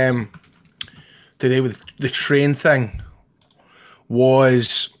the train thing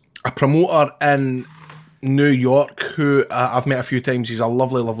was a promoter in New York who I've met a few times. He's a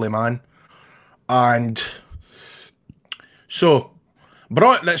lovely, lovely man, and so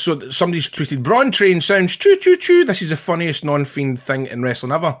somebody's tweeted, Braun train sounds choo choo choo. This is the funniest non-fiend thing in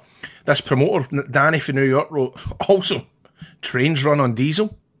wrestling ever. This promoter, Danny from New York, wrote, also, trains run on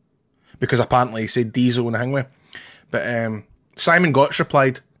diesel. Because apparently he said diesel in the hangway. But Simon Gotch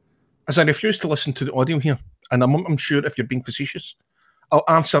replied, as I refuse to listen to the audio here, and I'm sure if you're being facetious, I'll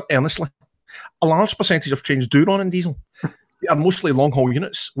answer earnestly. A large percentage of trains do run on diesel. They are mostly long-haul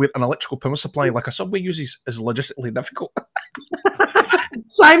units where an electrical power supply like a subway uses is logistically difficult.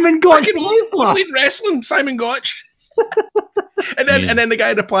 Simon Gotch wrestling, Simon Gotch. and then the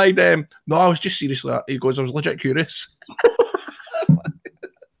guy replied, no, I was just seriously, he goes, I was legit curious.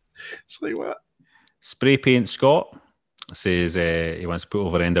 It's like, what? Spray Paint Scott says he wants to put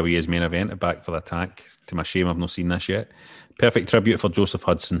over NWA's main event at Back for the Attack. To my shame, I've not seen this yet. Perfect tribute for Joseph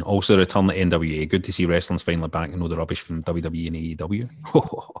Hudson. Also return to NWA. Good to see wrestling's finally back and all the rubbish from WWE and AEW.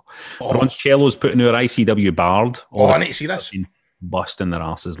 Broncello's putting our ICW Bard. I need to see this. Busting their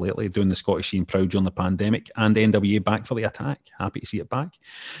asses lately, doing the Scottish scene proud during the pandemic, and NWA Back for the Attack. Happy to see it back.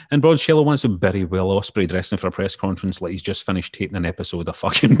 And Broncello wants to bury Will Ospreay dressing for a press conference like he's just finished taping an episode of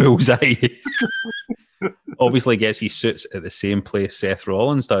fucking Bullseye. Obviously gets his suits at the same place Seth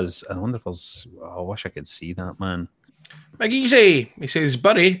Rollins does. I wonder if I wish I could see that, man. Big Easy, he says,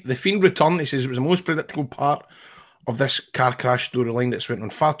 Bury, the Fiend return, he says it was the most predictable part of this car crash storyline that's went on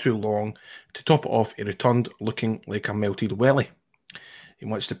far too long. To top it off, he returned looking like a melted welly. He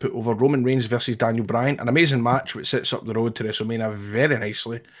wants to put over Roman Reigns versus Daniel Bryan, an amazing match which sets up the road to WrestleMania very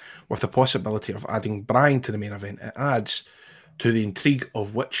nicely, with the possibility of adding Bryan to the main event. It adds to the intrigue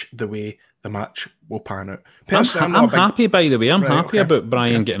of which the way the match will pan out. I'm happy, by the way. I'm happy about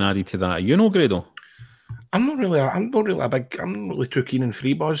Bryan getting added to that. You know, Grado? I'm not really too keen on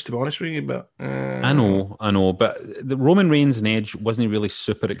Freebuzz, to be honest with you, but I know, but the Roman Reigns and Edge wasn't really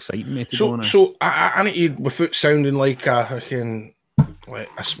super exciting me, to be honest. So I need to, without sounding like a fucking,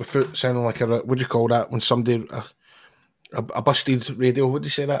 without sounding like a, what do you call that when somebody a busted radio? What do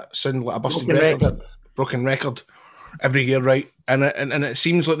you say that? Sounding like a busted broken record every year, right? And it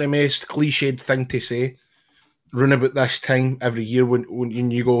seems like the most cliched thing to say, run about this time every year when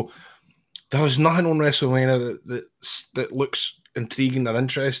you go, there's nothing on WrestleMania that looks intriguing or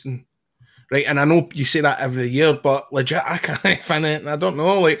interesting, right? And I know you say that every year, but legit, I can't find it. And I don't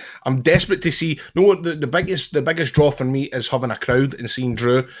know. Like, I'm desperate to see. No, what the biggest draw for me is having a crowd and seeing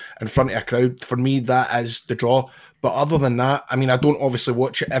Drew in front of a crowd. For me, that is the draw. But other than that, I mean, I don't obviously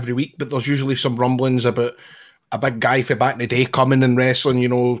watch it every week, but there's usually some rumblings about a big guy from back in the day coming and wrestling, you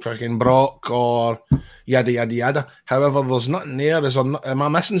know, fucking Brock or yada yada yada. However, there's nothing there. Am I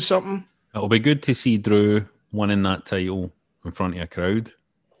missing something? It'll be good to see Drew winning that title in front of a crowd.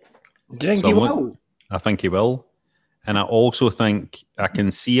 Do you think he will? I think he will. And I also think I can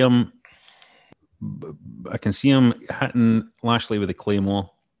see him hitting Lashley with a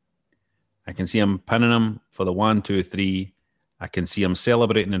Claymore. I can see him pinning him for the 1, 2, 3. I can see him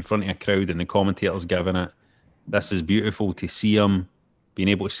celebrating in front of a crowd and the commentators giving it. This is beautiful to see him being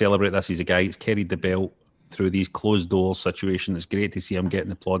able to celebrate this. He's a guy who's carried the belt through these closed doors situations. It's great to see him getting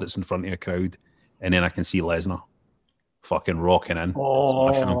the plaudits in front of a crowd. And then I can see Lesnar fucking rocking in.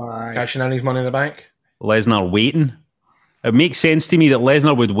 Cashing in his Money in the Bank. Lesnar waiting. It makes sense to me that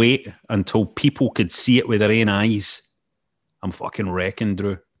Lesnar would wait until people could see it with their own eyes. I'm fucking wrecking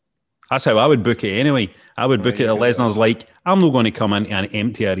Drew. That's how I would book it anyway. I would book it at Lesnar's like, I'm not going to come into an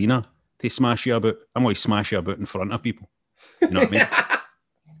empty arena to smash you about. I'm going to smash you about in front of people. You know what I mean?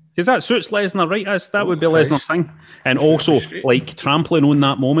 Because that suits Lesnar, right? That would be Lesnar's thing. And also, like, trampling on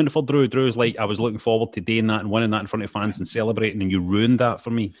that moment for Drew. Drew's like, I was looking forward to doing that and winning that in front of fans and celebrating, and you ruined that for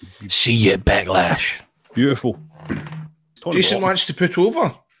me. See you at Backlash. Beautiful. Jason wants to put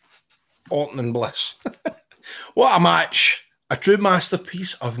over Orton and Bliss. What a match. A true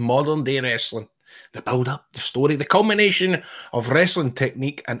masterpiece of modern day wrestling. The build-up, the story, the culmination of wrestling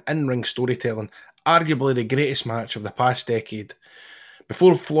technique and in-ring storytelling. Arguably the greatest match of the past decade.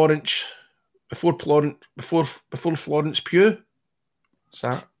 Before Florence Pugh. Is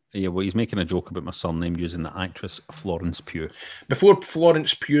that? Yeah, well, he's making a joke about my surname using the actress Florence Pugh. Before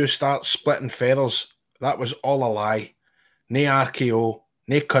Florence Pugh starts splitting feathers, that was all a lie. Nae RKO,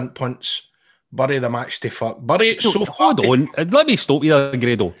 nae cunt punts, bury the match to fuck. Bury it so hold on, let me stop you there,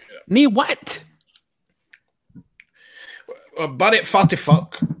 Grado. Nae what? Bury it far to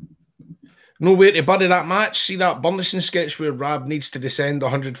fuck. No way to bury that match. See that Burleson sketch where Rab needs to descend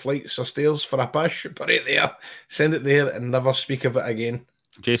 100 flights of stairs for a push? Bury it there, send it there, and never speak of it again.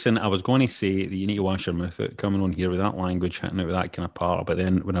 Jason, I was going to say that you need to wash your mouth out coming on here with that language, hitting out with that kind of part, but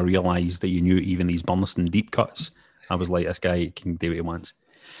then when I realised that you knew even these Burleson deep cuts, I was like, this guy can do what he wants.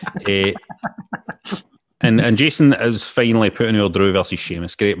 And Jason is finally putting over Drew versus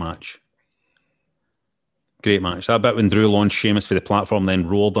Sheamus. Great match. Great match. That bit when Drew launched Sheamus for the platform, then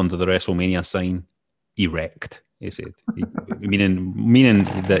rolled under the WrestleMania sign, erect, he said. Meaning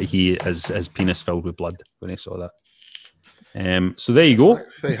that he is his penis filled with blood when he saw that. So there you go.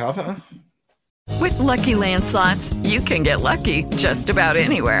 There you have it, huh? With Lucky Land Slots, you can get lucky just about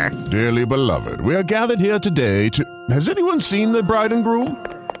anywhere. Dearly beloved, we are gathered here today to... Has anyone seen the bride and groom?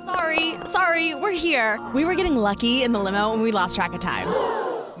 Sorry, we're here. We were getting lucky in the limo and we lost track of time.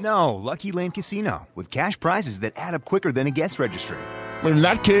 No, Lucky Land Casino, with cash prizes that add up quicker than a guest registry. In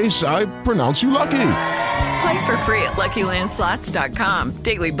that case, I pronounce you lucky. Play for free at LuckyLandSlots.com.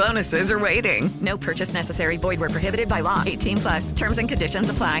 Daily bonuses are waiting. No purchase necessary. Void where prohibited by law. 18+. Terms and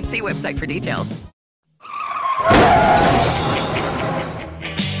conditions apply. See website for details.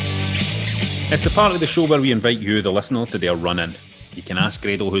 It's the part of the show where we invite you, the listeners, to do a run-in. You can ask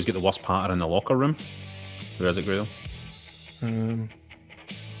Grado who's got the worst patter in the locker room. Who is it, Grado?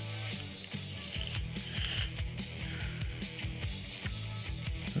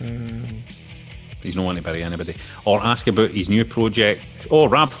 He's not wanting to bury anybody. Or ask about his new project. Oh,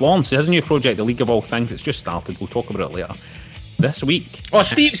 Rab Florence, his new project, The League of All Things. It's just started. We'll talk about it later. This week... Oh,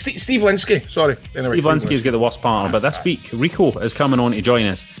 Steve Linsky. Sorry. Anyway, Steve Linsky's got the worst partner. But this week, Rico is coming on to join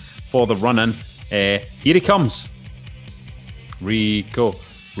us for the run-in. Here he comes. Rico.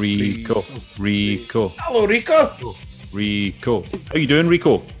 Hello, Rico. Rico. How you doing,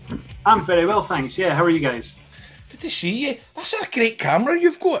 Rico? I'm very well, thanks. Yeah, how are you guys? Good to see you. That's a great camera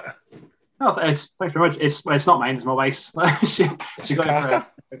you've got. Oh, thanks very much. It's not mine, it's my wife's. she got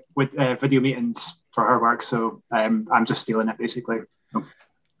it with video meetings for her work, so I'm just stealing it, basically.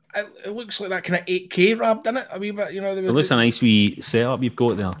 It looks like that kind of 8K Rab, doesn't it? A wee bit, you know. It looks a nice wee setup you've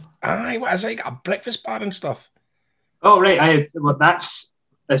got there. Aye, what is it? Got a breakfast bar and stuff. Oh, right.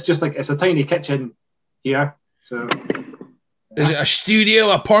 It's just like, it's a tiny kitchen here. So, is it a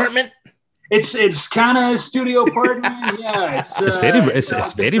studio apartment? It's kind of a studio apartment. Yeah, it's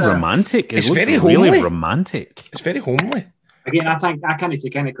very romantic. It's looks very really homely. romantic. It's very homely. Again, I can't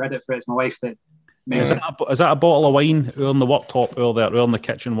take any credit for it. It's my wife that. Is that a bottle of wine on the worktop on the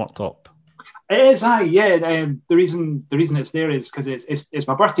kitchen worktop? It is, yeah. The reason it's there is because it's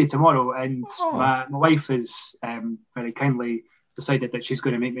my birthday tomorrow, and my wife has very kindly decided that she's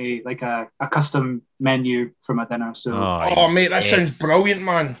going to make me like a custom menu for my dinner. So, mate, that sounds brilliant,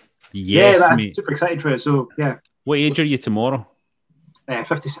 man. Yes, I'm mate. super excited for it. So, yeah. What age are you tomorrow?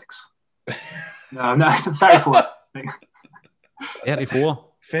 56. No, 34. 34.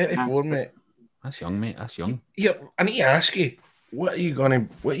 34, mate. That's young, mate. That's young. Yeah, I need to ask you, what are you gonna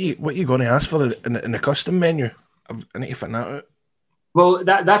ask for in the custom menu? I need to find that out. Well,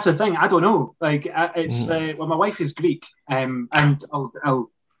 that's the thing. I don't know. Like, it's well, my wife is Greek, and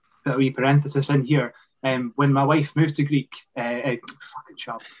I'll put a wee parenthesis in here. When my wife moved to Greek, fucking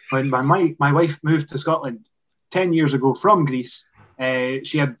shop. When my wife moved to Scotland 10 years ago from Greece,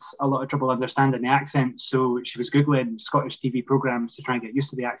 she had a lot of trouble understanding the accent, so she was Googling Scottish TV programmes to try and get used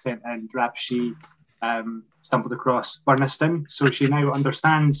to the accent, and she stumbled across Burniston, so she now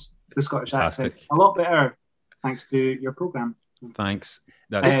understands the Scottish accent a lot better thanks to your programme. Thanks.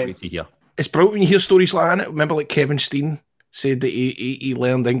 That's great to hear. It's brilliant when you hear stories like that. Remember, like Kevin Steen said that he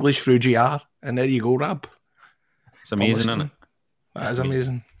learned English through GR, and there you go, Rab. It's amazing, isn't it? That is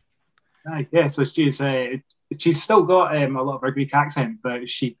amazing. Yeah, so she's still got a lot of her Greek accent, but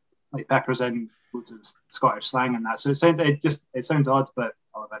she like peppers in loads of Scottish slang and that. So it sounds odd, but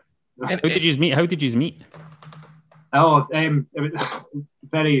I love it. How did you meet? How did you meet? Oh, it was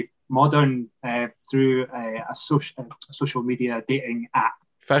very modern through a social media dating app.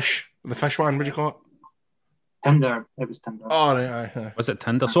 The fish one. What do you call it? Tinder. It was Tinder. Oh, right. Was it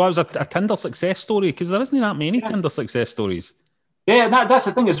Tinder? So it was a Tinder success story because there isn't that many Tinder success stories. Yeah, that's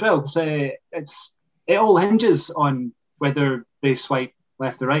the thing as well. It all hinges on whether they swipe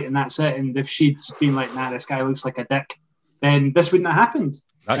left or right, and that's it. And if she'd been like, "Nah, this guy looks like a dick," then this wouldn't have happened.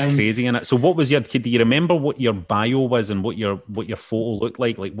 That's crazy, isn't it? So, what was do you remember what your bio was and what your photo looked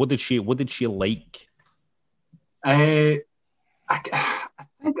like? Like, what did she like? I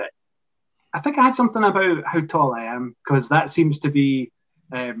think I had something about how tall I am, because that seems to be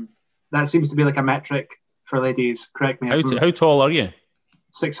like a metric for ladies. Correct me. How tall are you?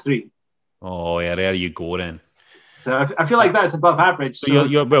 6'3". Oh yeah, there you go then. So I feel like that's above average. So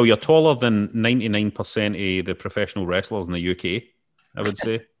you're taller than 99% of the professional wrestlers in the UK, I would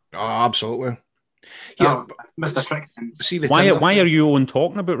say. Oh, absolutely. Yeah, Mr. Trick. See the why are you on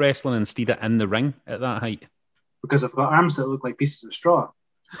talking about wrestling instead of in the ring at that height? Because I've got arms that look like pieces of straw.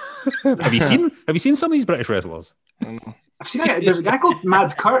 Have you seen some of these British wrestlers? I've seen it. There's a guy called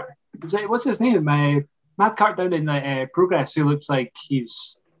Mad Kurt. What's his name? Mad Kurt down in Progress, who looks like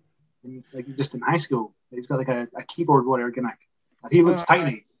he's just in high school. He's got like a keyboard warrior gimmick. He looks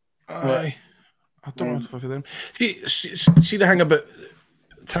tiny. I don't know if I've them. See the thing about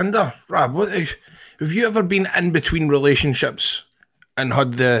Tinder, Rob. Have you ever been in between relationships and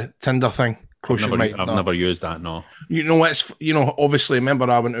had the Tinder thing? I've never used that. No. Obviously, remember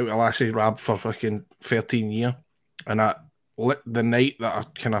I went out with Lassie Rab for fucking 13 years, and the night that I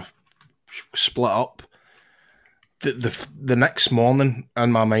kind of split up, the next morning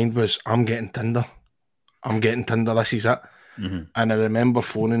in my mind was, I'm getting Tinder. This is it. Mm-hmm. And I remember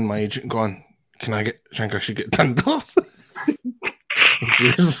phoning my agent going, think I should get Tinder?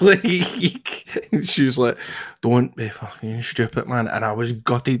 She was like, don't be fucking stupid, man. And I was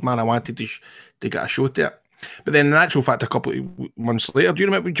gutted, man. I wanted to get a shot at it. But then in actual fact, a couple of months later, do you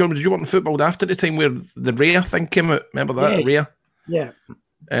remember, John, did you work in football after the time where the Rhea thing came out? Remember that? Yes. Rhea? Yeah.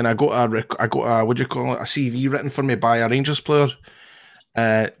 And I got a what do you call it, a CV written for me by a Rangers player,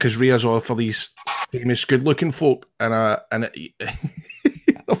 because Rhea's all for these famous good-looking folk, and I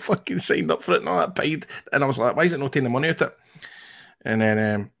fucking signed up for it and all that paid, and I was like, why is it not taking the money out of it? And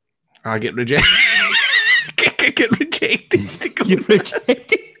then I get rejected. Get rejected. You're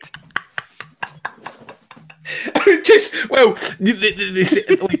rejected. They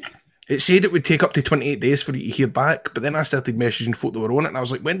said, like, it said it would take up to 28 days for you to hear back, but then I started messaging folk that were on it, and I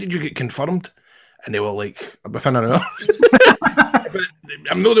was like, when did you get confirmed? And they were like, within an hour. But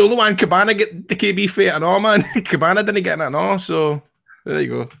I'm not the only one. Cabana get the KB fate and all, man. Cabana didn't get it and all, so there you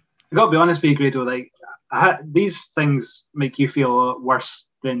go. I gotta be honest with you, Grado, like, these things make you feel worse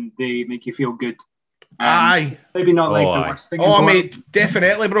than they make you feel good. Aye. Maybe not like the worst thing. Oh, mate,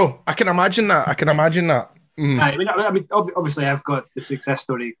 definitely, bro. I can imagine that. Mm. I mean, obviously, I've got the success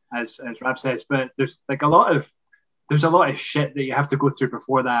story, as Rab says, but there's like a lot of shit that you have to go through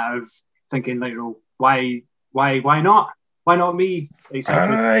before that, of thinking like, oh, why not? Why not me?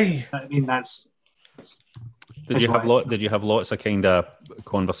 Exactly. Aye. I mean, that's. Did you have lots of kind of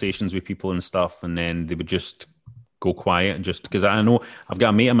conversations with people and stuff, and then they would just go quiet, and just because I know I've got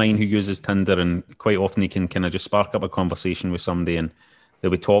a mate of mine who uses Tinder, and quite often he can kind of just spark up a conversation with somebody, and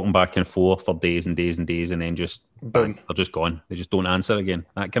they'll be talking back and forth for days and days and days, and then just bang, they're just gone. They just don't answer again.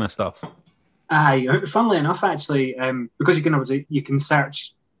 That kind of stuff. Aye, funnily enough, actually, because you can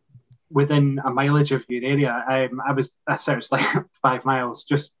search within a mileage of your area. I searched like 5 miles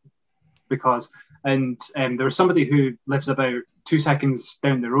just because. And there was somebody who lives about 2 seconds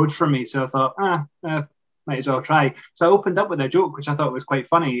down the road from me, so I thought, might as well try. So I opened up with a joke, which I thought was quite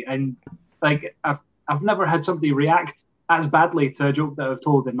funny, and like I've never had somebody react as badly to a joke that I've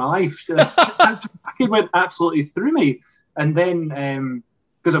told in my life. It went absolutely through me. And then,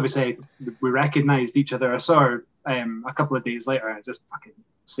 because obviously we recognised each other, I saw her a couple of days later. I just fucking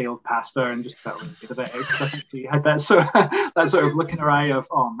sailed past her and just felt a bit out, because I think she had that sort of look in her eye of,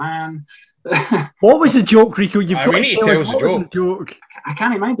 oh man. What was the joke, Rico? You've got to tell us the joke. I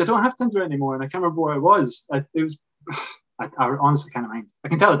can't mind. I don't have Tinder anymore, and I can't remember what it was. I honestly can't mind. I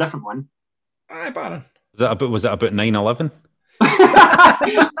can tell a different one. Aye, Baron. Was it about 9/11?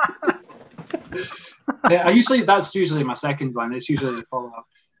 That's usually my second one. It's usually the follow up.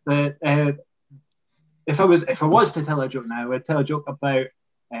 If I was to tell a joke now, I'd tell a joke about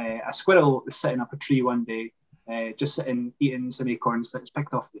a squirrel sitting up a tree one day, just sitting eating some acorns that was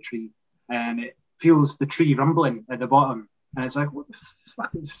picked off the tree. and it feels the tree rumbling at the bottom, and it's like, what the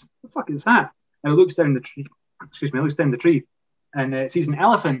fuck is that? And it looks down the tree. Excuse me, it looks down the tree, and it sees an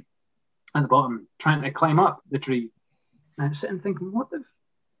elephant at the bottom trying to climb up the tree. And it's sitting thinking, what the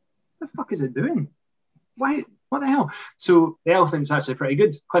fuck is it doing? Why? What the hell? So the elephant's actually pretty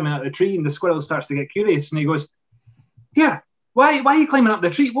good climbing up the tree, and the squirrel starts to get curious, and he goes, "Yeah, why are you climbing up the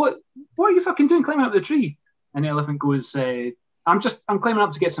tree? What are you fucking doing climbing up the tree?" And the elephant goes, I'm climbing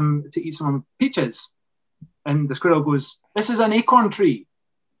up to eat some peaches." And the squirrel goes, "This is an acorn tree."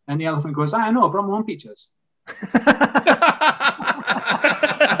 And the elephant goes, "I know, but I'm on peaches."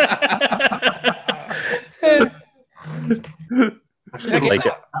 I like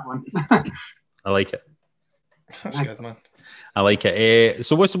it. That one. I like it. That's good, man. I like it.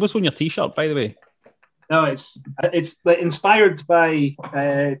 So what's on your T-shirt, by the way? No, it's like inspired by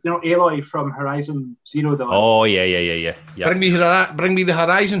Aloy from Horizon Zero Dawn. Oh yeah. Bring me the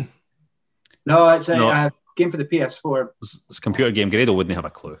Horizon. No, it's a game for the PS4. It's a computer game. Grado wouldn't have a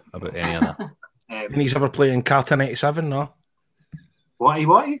clue about any of that. And he's ever played in Carta 97, no? What?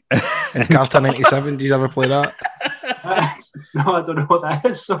 In Carta 97, did you ever play that? No, I don't know what that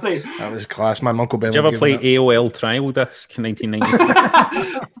is. Sorry. That was class, man. Uncle Ben. Did you ever play AOL Trial Disc in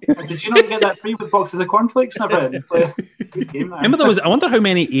 1990? Did you not get that free with boxes of cornflakes? Remember I wonder how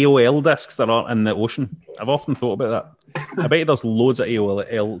many AOL discs there are in the ocean. I've often thought about that. I bet you there's loads of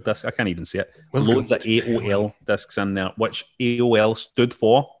AOL discs. I can't even see it. Loads of AOL discs in there, which AOL stood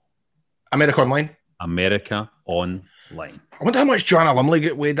for America Online. America Online. I wonder how much Joanna Lumley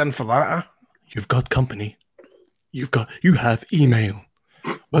get weighed in for that. Huh? You've got company. You have email.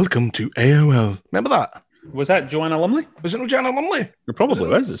 Welcome to AOL. Remember that? Was that Joanna Lumley? Was it no Joanna Lumley? It probably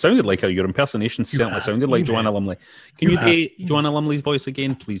was. It sounded like her. Your impersonation certainly sounded like Joanna Lumley. Can you do Joanna Lumley's voice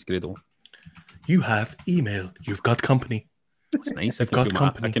again, please, Grado? You have email. You've got company. That's nice. I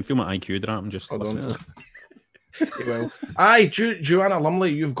can feel my IQ drop. I'm just listening. Well, aye, Joanna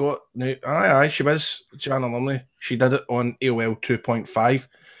Lumley, you've got... Aye, she was Joanna Lumley. She did it on AOL 2.5.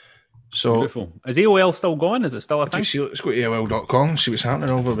 So, beautiful. Is AOL still going? Is it still a thing? Let's go to AOL.com, see what's happening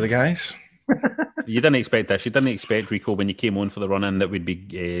over with the guys. You didn't expect this. You didn't expect, Rico, when you came on for the run-in that we'd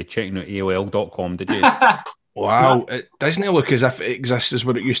be checking out AOL.com, did you? Wow. It doesn't look as if it exists as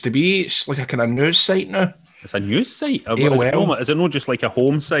what it used to be. It's like a kind of news site now. It's a news site? AOL. Is it not just like a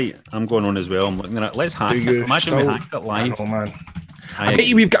home site? I'm going on as well. I'm looking at it. Let's hack it. Imagine we hacked it live. I know, man. I bet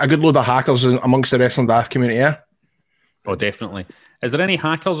you we've got a good load of hackers amongst the Wrestling Daft community, yeah? Oh, definitely. Is there any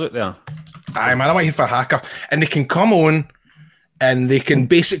hackers out there? Aye, man, I'm waiting for a hacker. And they can come on and they can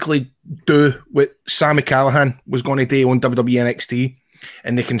basically do what Sami Callihan was going to do on WWE NXT.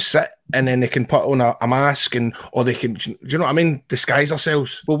 And they can sit and then they can put on a mask or they can, do you know what I mean? Disguise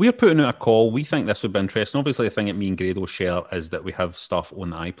themselves. Well, we're putting out a call. We think this would be interesting. Obviously, the thing that me and Grado share is that we have stuff on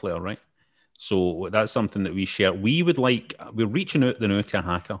the iPlayer, right? So that's something that we share. We're reaching out now to a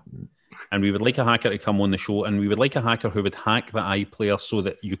hacker. And we would like a hacker to come on the show, and we would like a hacker who would hack the iPlayer so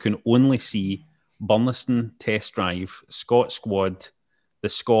that you can only see Burniston Test Drive, Scott Squad, the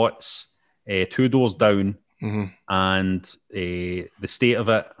Scots, Two Doors Down, and the state of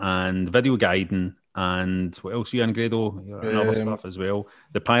it, and video guiding, and what else? You and Grado, and other stuff as well.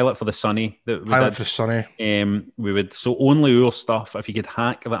 The pilot for the Sunny. We would only our stuff. If you could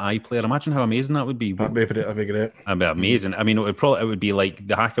hack the iPlayer, imagine how amazing that would be. That'd be great. That'd be amazing. I mean, it would be like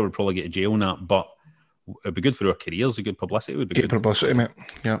the hacker would probably get to jail on that, but it'd be good for our careers. A good publicity would be good. Publicity, mate.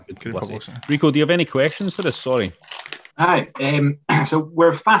 Yeah, good publicity. Rico, do you have any questions for this? Sorry. Hi. So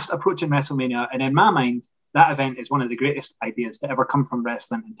we're fast approaching WrestleMania, and in my mind, that event is one of the greatest ideas to ever come from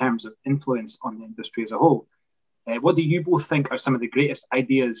wrestling in terms of influence on the industry as a whole. What do you both think are some of the greatest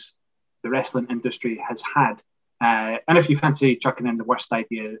ideas the wrestling industry has had? And if you fancy chucking in the worst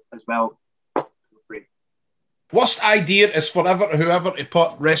idea as well, feel free. Worst idea is whoever to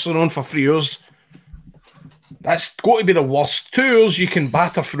put wrestling on for 3 years. That's got to be the worst. 2 years you can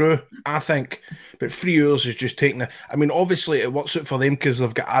batter through, I think. But 3 years is just taking it. I mean, obviously it works out for them because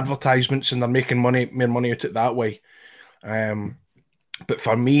they've got advertisements and they're making more money out it that way. But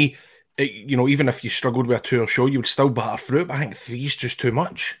for me, even if you struggled with a 2 year show, you would still batter through it. But I think 3 is just too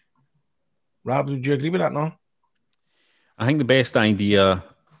much. Rab, would you agree with that? No. I think the best idea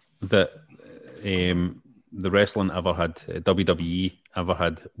that the wrestling ever had, WWE ever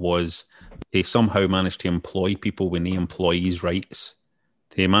had, was they somehow managed to employ people with no employees' rights.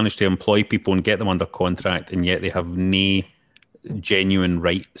 They managed to employ people and get them under contract, and yet they have no genuine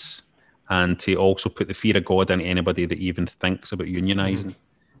rights. And to also put the fear of God into anybody that even thinks about unionising.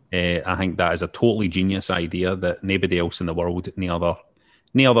 I think that is a totally genius idea that nobody else in the world, no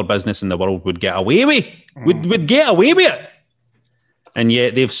other business in the world would get away with. Would get away with it. And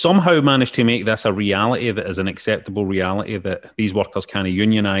yet they've somehow managed to make this a reality that is an acceptable reality, that these workers can't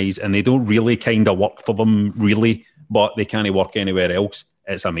unionise, and they don't really kind of work for them, really, but they can't work anywhere else.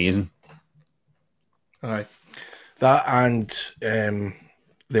 It's amazing. Aye. That and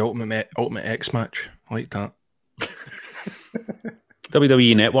the Ultimate X match. I like that.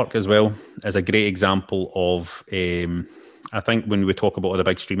 WWE Network as well is a great example of... I think when we talk about all the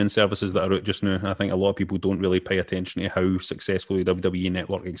big streaming services that are out just now, I think a lot of people don't really pay attention to how successful the WWE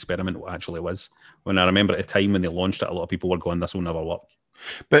Network experiment actually was. When I remember at the time when they launched it, a lot of people were going, this will never work.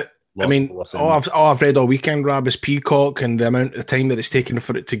 But, I mean, all I've read all weekend, Rab, is Peacock and the amount of time that it's taken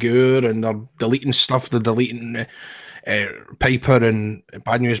for it to go, and they're deleting stuff. They're deleting Piper and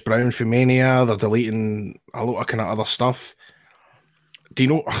Bad News Brown for Mania. They're deleting a lot of kind of other stuff. Do you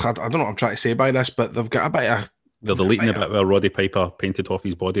know, I don't know what I'm trying to say by this, but they've got a bit of... They're deleting the bit where Roddy Piper painted off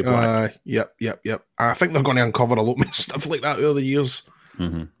his body black. Yep. I think they're going to uncover a lot more stuff like that over the years.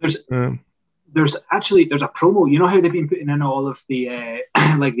 Mm-hmm. There's a promo. You know how they've been putting in all of the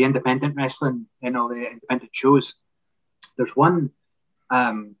like the independent wrestling and all the independent shows. There's one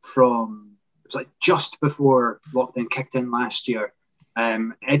from, it was like just before lockdown kicked in last year.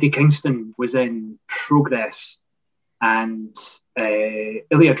 Eddie Kingston was in Progress, and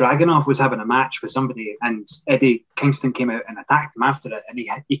Ilya Dragunov was having a match with somebody, and Eddie Kingston came out and attacked him after it, and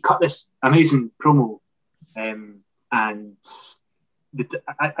he cut this amazing promo, and I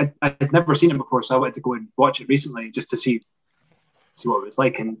had never seen it before, so I wanted to go and watch it recently just to see what it was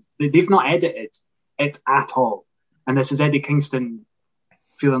like, and they've not edited it at all, and this is Eddie Kingston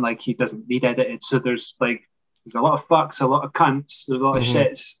feeling like he doesn't need edited, so there's a lot of fucks, a lot of cunts, there's a lot of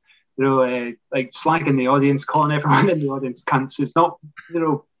shits, you know, like slagging the audience, calling everyone in the audience cunts. It's not, you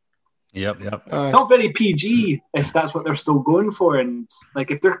know, not very PG if that's what they're still going for. And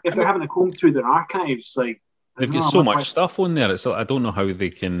like if they're having to comb through their archives, like they've got so much stuff on there. It's I don't know how they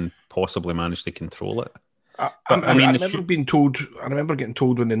can possibly manage to control it. I remember getting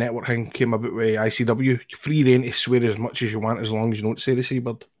told when the network thing came about with ICW, free reign to swear as much as you want as long as you don't say the C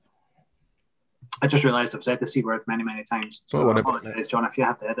word. I just realised I've said the C word many, many times. So I apologise, John, if you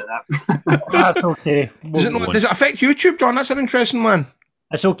have to edit that. That's okay. Does it affect YouTube, John? That's an interesting one.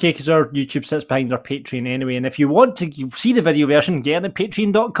 It's okay because our YouTube sits behind our Patreon anyway. And if you want to see the video version, get it at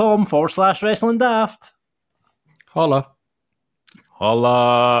patreon.com/wrestlingdaft. Holla.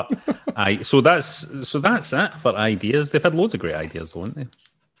 Aye, so that's it for ideas. They've had loads of great ideas, though, haven't they?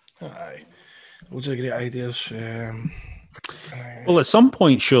 Aye, loads of great ideas. Well, at some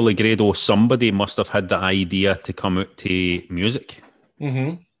point, surely, Grado, somebody must have had the idea to come out to music.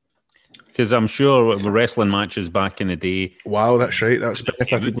 Mm-hmm. Because I'm sure wrestling matches back in the day. Wow, that's right. That's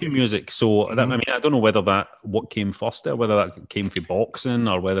benefited to music. So I mean, I don't know whether what came first there, whether that came for boxing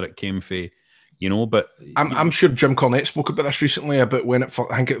or whether it came for, you know. But I'm sure Jim Cornette spoke about this recently about when I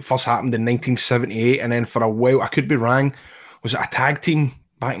think it first happened in 1978, and then for a while, I could be wrong. Was it a tag team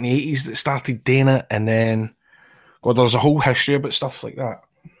back in the 80s that started doing it, and then? God, there's a whole history about stuff like that.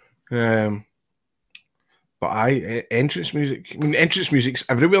 But entrance music. I mean, entrance music's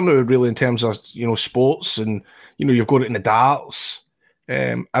everywhere now, really, in terms of, you know, sports, and, you know, you've got it in the darts.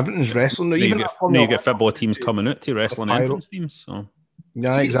 Everything's wrestling now. You get football teams coming out to wrestling entrance teams. So.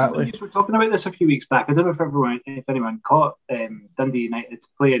 Yeah, exactly. We were talking about this a few weeks back. I don't know if anyone caught Dundee United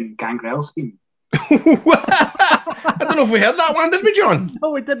playing Gangrel's theme. I don't know if we heard that one, did we, John? No,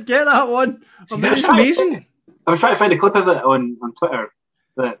 we did get that one. That's amazing. I was trying to find a clip of it on Twitter,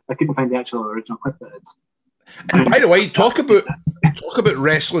 but I couldn't find the actual original clip that it's. And by the way, talk about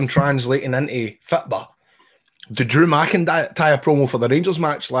wrestling translating into football. The Drew McIntyre promo for the Rangers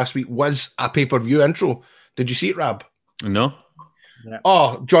match last week was a pay-per-view intro. Did you see it, Rab? No. Yeah.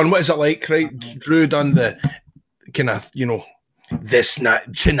 Oh, John, what is it like? Right, Drew done the kind of, you know, this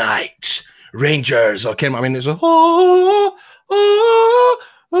night tonight, Rangers, or kind of, I mean, it's a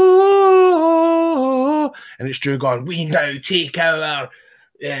and it's Drew going, we now take our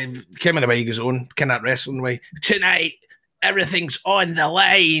came in a way he goes on, kind of wrestling way. Tonight, everything's on the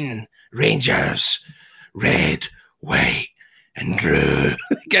line. Rangers, red, white, and Drew.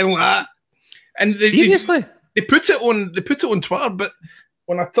 Kind of like that. And seriously? They put it on Twitter, but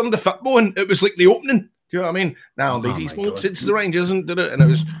when I turned the football on, it was like the opening. Do you know what I mean? Now, ladies, folks, it's the Rangers, and did it, and it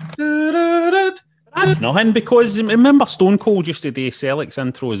was. That's nothing, because remember Stone Cold used to do Celtic's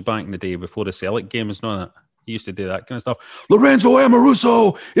intros back in the day before the Celtic games, not that. He used to do that kind of stuff. Lorenzo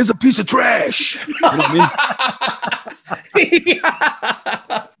Amoruso is a piece of trash. You know what I mean?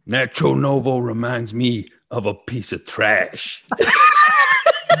 Nacho Novo reminds me of a piece of trash.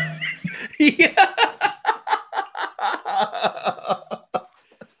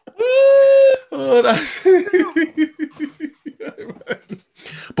 Oh, that's...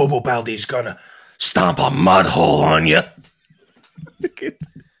 Lobo Baldy's gonna stomp a mud hole on you.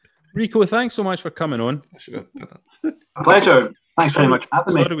 Rico, thanks so much for coming on. A pleasure. Thanks very much for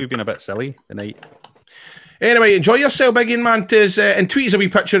having me. Sorry we've been a bit silly tonight. Anyway, enjoy yourself, Biggie, man. And tweet us a wee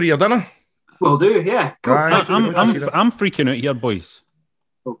picture of your dinner. Will do, yeah. Cool. Right. I'm freaking out here, boys.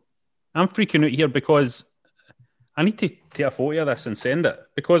 I'm freaking out here because I need to take a photo of this and send it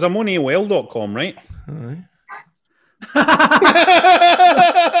because I'm on AOL.com, right?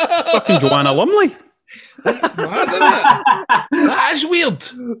 Fucking Joanna Lumley. That's mad, isn't it? That is weird.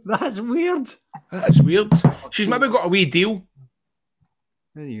 That's weird. That's weird. She's maybe got a wee deal.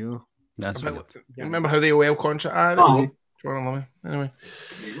 There you go. That's weird. Remember how they AOL contract? Joanna Lumley. Anyway.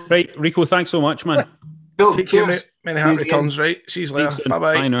 Right, Rico, thanks so much, man. Take care, mate. Many happy returns, right? See you later.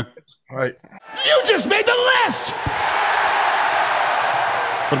 Bye-bye. Bye now. Right. You just made the list!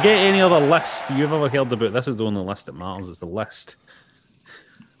 Forget any other list you've ever heard about. This is the only list that matters. It's the list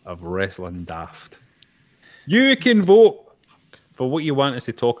of Wrestling Daft. You can vote for what you want us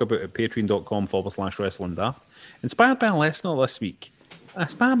to talk about at patreon.com/Wrestling Daft. Inspired by a listener this week.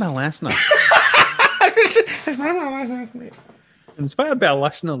 Inspired by a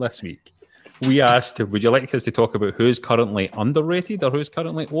listener this week. We asked, would you like us to talk about who's currently underrated or who's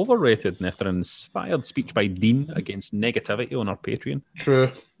currently overrated? And after an inspired speech by Dean against negativity on our Patreon,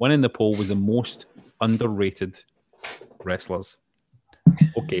 true, winning the poll was the most underrated wrestlers.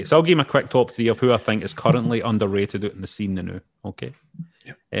 Okay, so I'll give him a quick top 3 of who I think is currently underrated out in the scene now. Okay,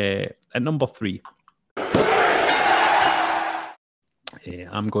 at number 3,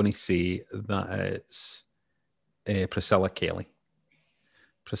 I'm going to say that it's Priscilla Kelly.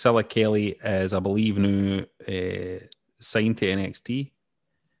 Priscilla Kelly is, I believe, now signed to NXT,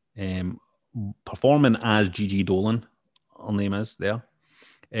 performing as Gigi Dolan, her name is there.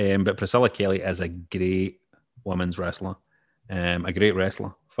 But Priscilla Kelly is a great women's wrestler, a great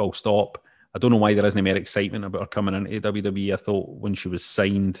wrestler, full stop. I don't know why there isn't more excitement about her coming into WWE. I thought when she was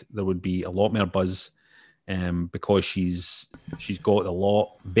signed, there would be a lot more buzz. Because she's got a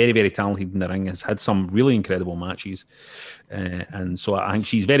lot, very, very talented in the ring, has had some really incredible matches. And so I think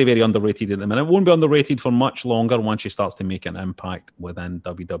she's very, very underrated at the minute. Won't be underrated for much longer once she starts to make an impact within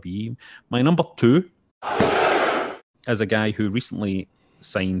WWE. My number 2 is a guy who recently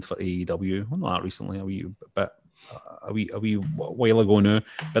signed for AEW. Well, not that recently, a wee while ago now,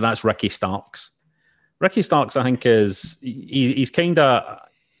 but that's Ricky Starks. Ricky Starks, I think,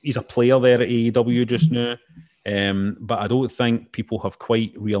 he's a player there at AEW just now, but I don't think people have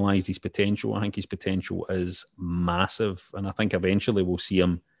quite realised his potential. I think his potential is massive, and I think eventually we'll see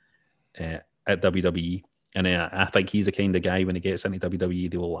him at WWE. And I think he's the kind of guy, when he gets into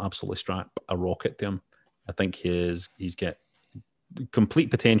WWE, they will absolutely strap a rocket to him. I think he's got complete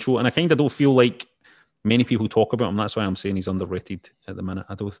potential, and I kind of don't feel like many people talk about him. That's why I'm saying he's underrated at the minute.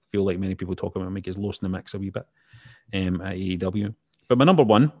 I don't feel like many people talk about him. He gets lost in the mix a wee bit at AEW. But my number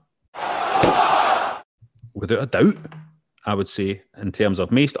 1, without a doubt, I would say, in terms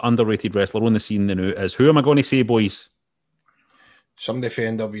of most underrated wrestler on the scene now, is, who am I going to say, boys? Somebody for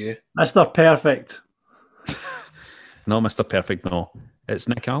NWA. Mr. Perfect. No, Mr. Perfect, no. It's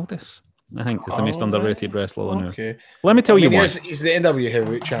Nick Aldis. I think it's the most underrated wrestler now. Okay. Let me tell you what. He's the NWA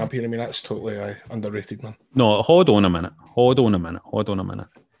heavyweight champion. I mean, that's totally underrated, man. No, hold on a minute.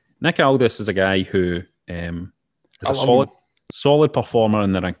 Nick Aldis is a guy who is a solid performer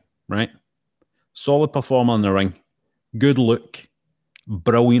in the ring, right? Solid performer in the ring. Good look.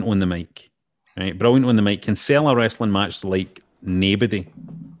 Brilliant on the mic. Right? Brilliant on the mic. Can sell a wrestling match like nobody.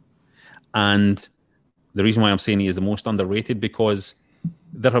 And the reason why I'm saying he is the most underrated, because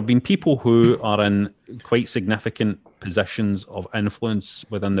there have been people who are in quite significant positions of influence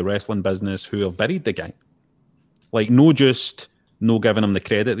within the wrestling business who have buried the guy. Like, no giving him the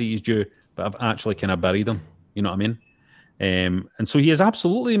credit that he's due, but have actually kind of buried him. You know what I mean? And so he is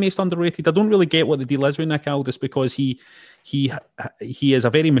absolutely the most underrated. I don't really get what the deal is with Nick Aldis, because he is a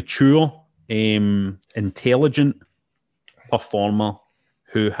very mature, intelligent performer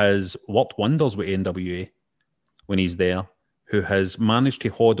who has worked wonders with NWA when he's there, who has managed to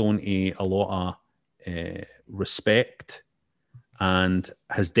hold on to a lot of respect, and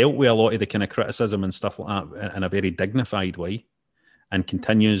has dealt with a lot of the kind of criticism and stuff like that in a very dignified way, and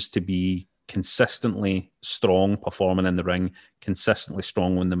continues to be consistently strong performing in the ring, consistently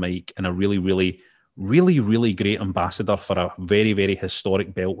strong on the mic, and a really, really, really, really great ambassador for a very, very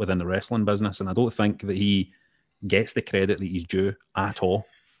historic belt within the wrestling business. And I don't think that he gets the credit that he's due at all.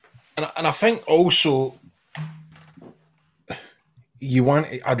 And I think also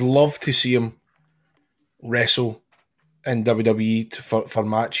I'd love to see him wrestle in WWE for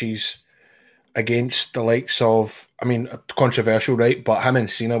matches against the likes of, I mean, controversial, right? But him and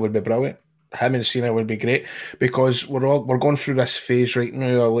Cena would be brilliant. Him and Cena would be great because we're going through this phase right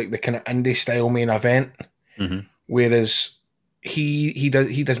now, like the kind of indie style main event, whereas he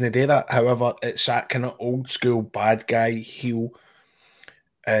doesn't do that. However, it's that kind of old school bad guy heel,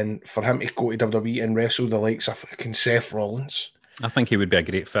 and for him to go to WWE and wrestle the likes of fucking Seth Rollins, I think he would be a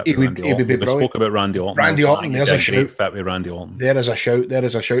great fit. He would be we spoke about Randy Orton. Randy Orton, there's a shout. Great fit with Randy Orton. There is a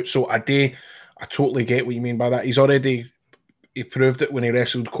shout. So I totally get what you mean by that. He proved it when he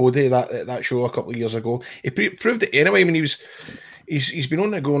wrestled Cody that show a couple of years ago. He proved it anyway. I mean, he's been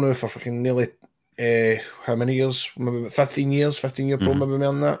on the go now for fucking nearly how many years? Maybe about 15 years. 15-year pro, maybe more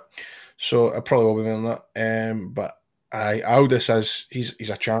than that. So I probably will be more than that. But Aldis says he's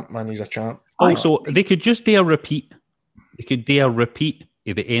a champ, man. He's a champ. Also, they could just do a repeat. They could do a repeat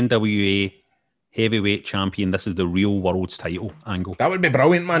of the NWA heavyweight champion. This is the real world's title angle. That would be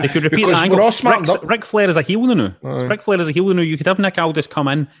brilliant, man. They could repeat because the angle. We're all smartened up. Ric Flair is a heel now. Ric Flair is a heel now. You could have Nick Aldis come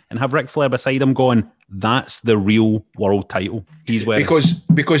in and have Ric Flair beside him going, that's the real world title. He's wearing.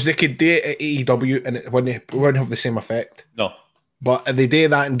 Because they could do it at AEW and it wouldn't have the same effect. No. But if they do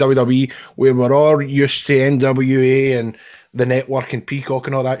that in WWE, where we're all used to NWA and the network and Peacock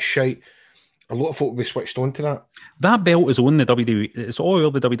and all that shit, a lot of folk will be switched on to that. That belt is on the WWE. It's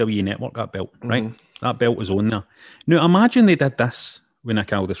all the WWE network, that belt, right? That belt is on there. Now, imagine they did this with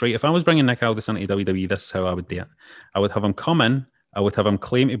Nick Aldis, right? If I was bringing Nick Aldis into WWE, this is how I would do it. I would have him come in. I would have him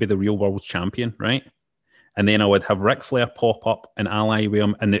claim to be the real world champion, right? And then I would have Ric Flair pop up and ally with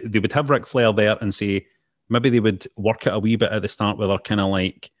him. And they would have Ric Flair there and say, maybe they would work it a wee bit at the start where they're kind of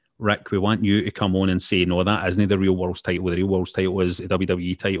like, Rick, we want you to come on and say, no, that isn't the real world's title. The real world's title is the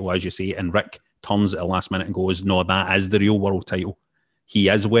WWE title, as you say. And Rick turns at the last minute and goes, no, that is the real world title. He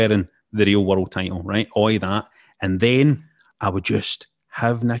is wearing the real world title, right? All that. And then I would just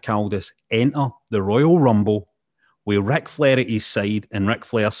have Nick Aldis enter the Royal Rumble with Ric Flair at his side and Ric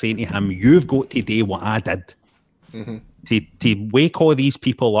Flair saying to him, you've got to do what I did. To wake all these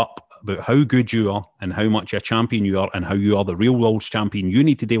people up about how good you are and how much a champion you are and how you are the real world's champion. You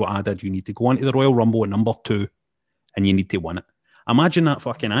need to do what I did. You need to go into the Royal Rumble at number 2 and you need to win it. Imagine that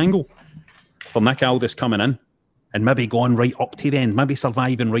fucking angle for Nick Aldis coming in and maybe going right up to the end, maybe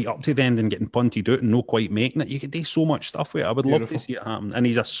surviving right up to the end and getting punted out and not quite making it. You could do so much stuff with it. I would love to see it happen. And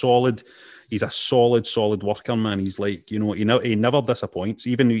he's a solid worker, man. He's like, you know, he never disappoints.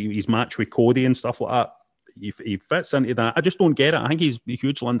 Even his match with Cody and stuff like that, he fits into that. I just don't get it. I think he's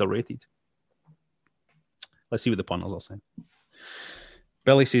hugely underrated. Let's see what the punters are saying.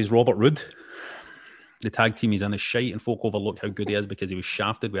 Billy says Robert Roode. The tag team he's in is shite and folk overlook how good he is because he was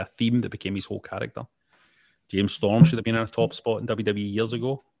shafted with a theme that became his whole character. James Storm should have been in a top spot in WWE years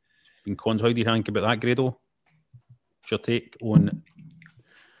ago. Been cons. How do you think about that, Grado? What's your take on?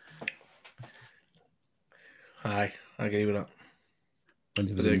 Aye, I agree with that. When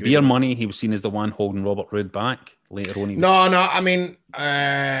he was in Beer Money, he was seen as the one holding Robert Roode back. Later on, he was... No, I mean...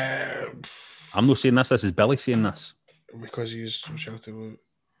 I'm not saying this. This is Billy saying this. Because he's...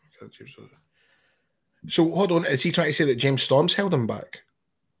 So, hold on. Is he trying to say that James Storm's held him back?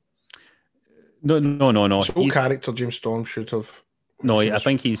 No. His whole character, James Storm, should have... No, I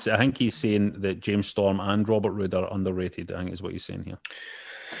think he's saying that James Storm and Robert Roode are underrated, I think is what he's saying here.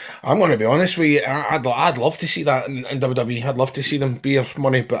 I'm going to be honest with you. I'd love to see that in WWE. I'd love to see them Beer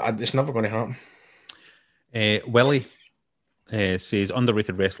Money, but it's never going to happen. Willie says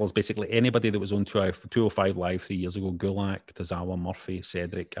underrated wrestlers, basically anybody that was on 205 Live 3 years ago. Gulak, Tozawa, Murphy,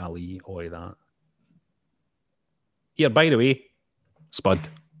 Cedric, Ali, all of that. Here, by the way, Spud.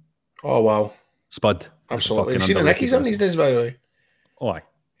 Oh, wow. Spud. Absolutely. Have you seen the Nickies on these days, by the way? Oh, aye.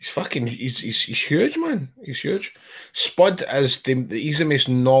 He's huge, man. He's huge. Spud is he's the most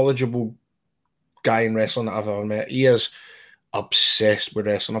knowledgeable guy in wrestling that I've ever met. He is obsessed with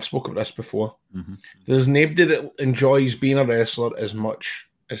wrestling. I've spoken about this before. Mm-hmm. There's nobody that enjoys being a wrestler as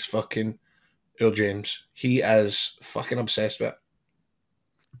much as fucking Earl James. He is fucking obsessed with it.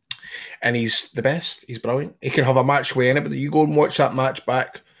 And he's the best. He's brilliant. He can have a match with anybody. You go and watch that match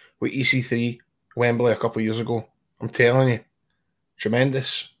back with EC3 Wembley a couple of years ago. I'm telling you.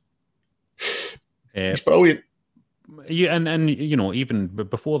 Tremendous. He's brilliant. Yeah, and you know, even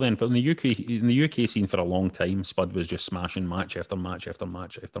before then, in the UK scene for a long time, Spud was just smashing match after match after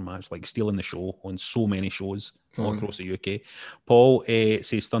match after match, like stealing the show on so many shows all across the UK. Paul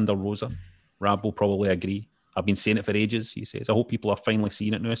says Thunder Rosa. Rab will probably agree. I've been saying it for ages, he says. I hope people are finally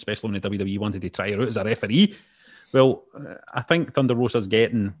seeing it now, especially when the WWE wanted to try her out as a referee. Well, I think Thunder Rosa's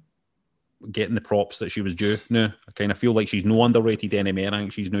getting the props that she was due now. I kind of feel like she's no underrated anymore. I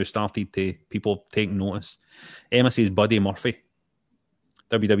think she's now started to people taking notice. Emma says Buddy Murphy.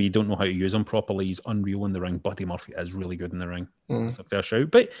 WWE don't know how to use him properly. He's unreal in the ring. Buddy Murphy is really good in the ring. That's a fair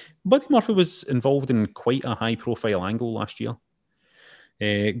shout. But Buddy Murphy was involved in quite a high-profile angle last year.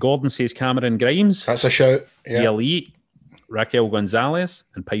 Gordon says Cameron Grimes. That's a shout. Yeah. The Elite, Raquel Gonzalez,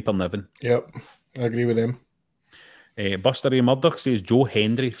 and Piper Niven. Yep, I agree with them. Buster Ray Murdoch says Joe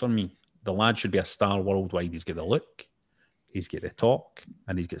Hendry for me. The lad should be a star worldwide. He's got the look, he's got the talk,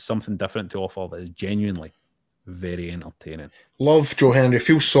 and he's got something different to offer that is genuinely very entertaining. Love Joe Hendry.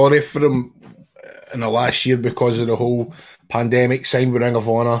 Feel sorry for him in the last year because of the whole pandemic. Signed with Ring of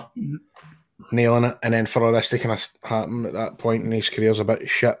Honor, nailing it, and then for all this to kind of happen at that point in his career's a bit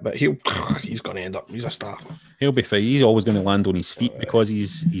shit. But he's going to end up. He's a star. He'll be fine. He's always going to land on his feet because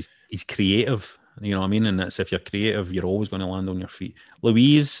he's creative. You know what I mean? And that's, if you're creative, you're always going to land on your feet.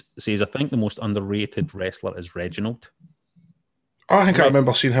 Louise says, I think the most underrated wrestler is Reginald. Oh, I think I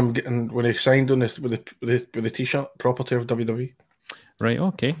remember seeing him getting when he signed on with the t-shirt property of WWE. Right,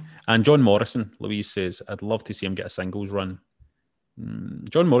 okay. And John Morrison, Louise says, I'd love to see him get a singles run.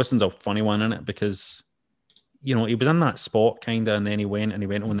 John Morrison's a funny one, isn't it? Because, you know, he was in that spot kind of, and then he went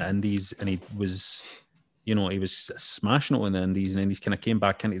on the Indies, and he was smashing it on the Indies, and then he kind of came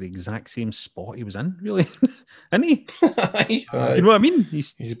back into the exact same spot he was in, really. Isn't he? You know what I mean?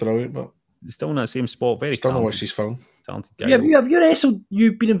 He's brilliant, but he's still in that same spot. Very still not watched his film. Talented guy. Have you wrestled?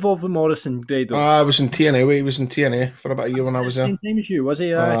 You've been involved with Morrison, Grado? I was in TNA. He was in TNA for about a year when I was there. Same time as you, was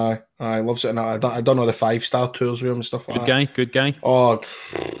he? I loves it. And I done all the 5-star tours with him and stuff like that. Good guy. Oh,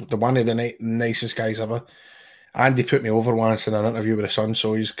 the one of the nicest guys ever. Andy put me over once in an interview with his son,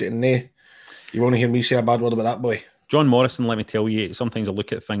 so he's getting you won't hear me say a bad word about that boy. John Morrison, let me tell you, sometimes I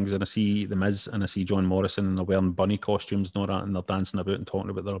look at things and I see The Miz and I see John Morrison and they're wearing bunny costumes and all that, and they're dancing about and talking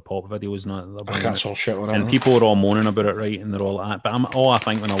about their pop videos and that. That's all shit. And people are all moaning about it, right? And they're all like that. But all I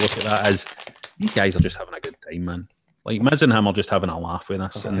think when I look at that is these guys are just having a good time, man. Like Miz and him are just having a laugh with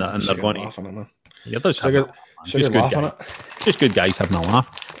us, and they're going to. Laughing at man. Yeah, they're just having just good guys. Just good guys having a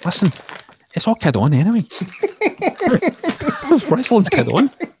laugh. Listen, it's all kid on anyway. Wrestling's kid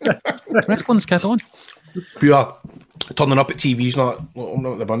on. Wrestling's kid on. Pure turning up at TV's not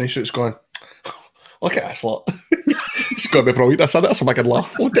at the bunny suits going, look at this lot. It's going to be brilliant. That's a big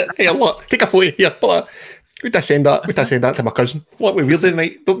laugh. Hey, look, take a photo here. Would I send that? Would I send that to my cousin? What we weirdly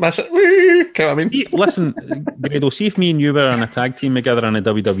night? Don't miss it. You know what I mean? Listen, Grado, see if me and you were in a tag team together in a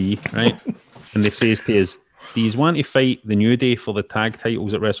WWE, right? And they says to us, do you want to fight the New Day for the tag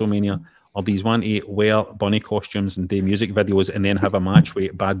titles at WrestleMania? Or do you want to wear bunny costumes and do music videos and then have a match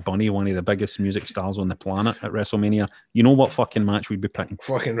with Bad Bunny, one of the biggest music stars on the planet at WrestleMania? You know what fucking match we'd be picking?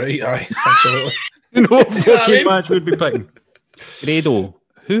 Fucking right, aye. Absolutely. You know what fucking match we'd be picking? Grado,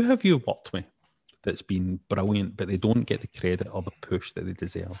 who have you worked with that's been brilliant, but they don't get the credit or the push that they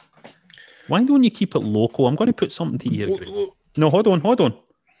deserve? Why don't you keep it local? I'm going to put something to you here, Grado. No, hold on.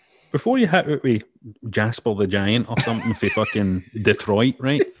 Before you hit out with Jasper the Giant or something for fucking Detroit,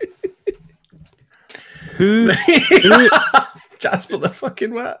 right? Who Jasper the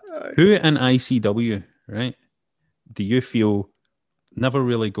fucking what? Who in ICW, right, do you feel never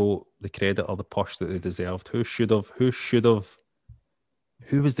really got the credit or the push that they deserved? Who was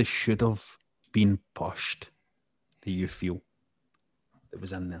the should have been pushed that you feel that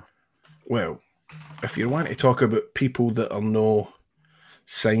was in there? Well, if you want to talk about people that are no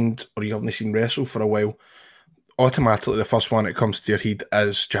signed or you haven't seen wrestle for a while, automatically the first one that comes to your head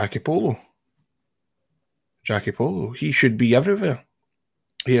is Jackie Polo. Jackie Polo. He should be everywhere.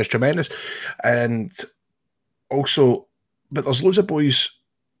 He is tremendous. And also, but there's loads of boys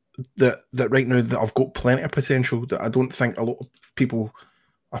that right now that have got plenty of potential that I don't think a lot of people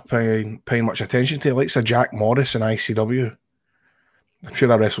are paying much attention to. Like Jack Morris in ICW. I'm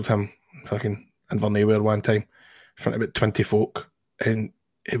sure I wrestled him fucking in Verneware one time in front of about 20 folk. And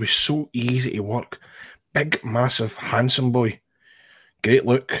it was so easy to work. Big, massive, handsome boy. Great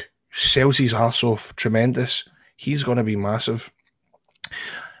look. Sells his arse off, tremendous. He's going to be massive.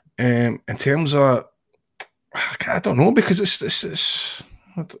 In terms of, I don't know, because it's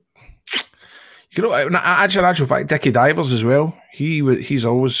you know, actual fact, Dickie Divers as well. He's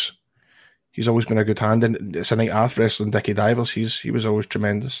always been a good hand, and it's a night after wrestling Dickie Divers. He was always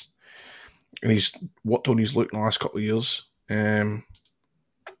tremendous, and he's worked on his look in the last couple of years.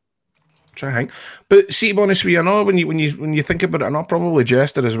 Try to think, but see, to be honest with you, when you think about it, I'm not probably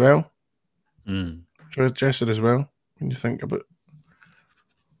Jester as well. Jester as well. When you think about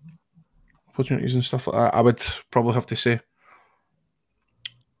opportunities and stuff like that, I would probably have to say.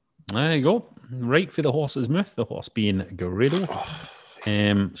 There you go. Right for the horse's mouth. The horse being Grado.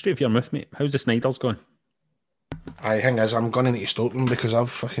 Straight for your mouth, mate. How's the Snyders going? Thing is, I'm going to need to stop them because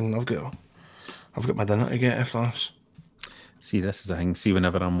I've got my dinner to get if that's. See, this is a thing. See,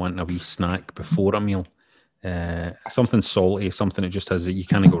 whenever I'm wanting a wee snack before a meal, something salty, something that just has it, you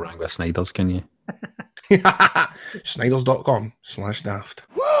can't go wrong with Snyder's, can you? Snyders.com/daft.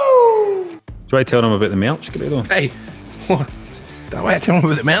 Do I tell them about the merch, Grado? Hey, what? Do I tell them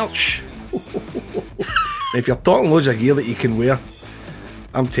about the merch? If you're talking loads of gear that you can wear,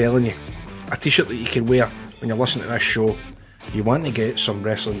 I'm telling you, a t-shirt that you can wear when you're listening to this show, you want to get some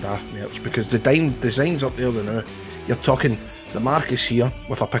Wrestling Daft merch, because the design's up there now. You're talking, the mark is here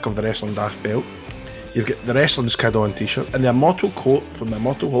with a pic of the Wrestling Daft belt. You've got the Wrestling's Kid on t-shirt and the Immortal coat from the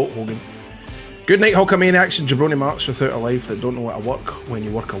Immortal Hulk Hogan. Good night, Hulkamaniacs and jabroni marks without a life that don't know how to work when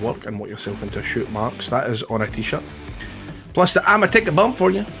you work a work and work yourself into a shoot marks. That is on a t-shirt. Plus the I'm a Take a Bump for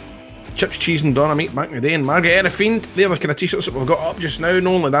you. Chips, cheese and Donna meat back in the day, and Margaret Era Fiend. They're the kind of t-shirts that we've got up just now.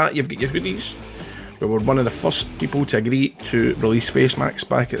 Not only that, you've got your hoodies. We were one of the first people to agree to release face masks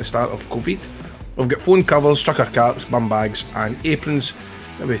back at the start of COVID. We've got phone covers, trucker caps, bum bags, and aprons.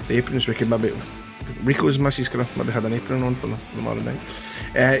 Maybe the aprons we could maybe... Rico's missus could have maybe had an apron on for the tomorrow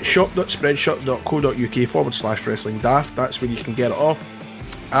night. Shop.spreadshirt.co.uk/wrestling daft. That's where you can get it all.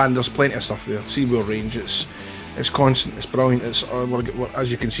 And there's plenty of stuff there. See, we'll range. It's constant, it's brilliant. It's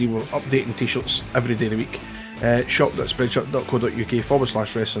as you can see, we're updating t-shirts every day of the week.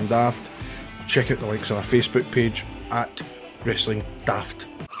 Shop.spreadshirt.co.uk/wrestling daft. Check out the links on our Facebook page at Wrestling Daft.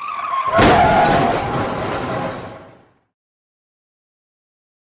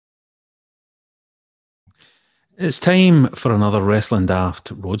 It's time for another Wrestling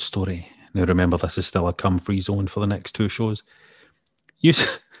Daft road story. Now remember, this is still a come-free zone for the next two shows. You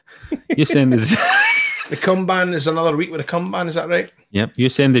send us... The cum ban is another week with a cum ban, is that right? Yep, you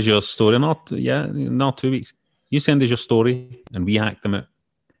send us your story, not 2 weeks. You send us your story and we act them out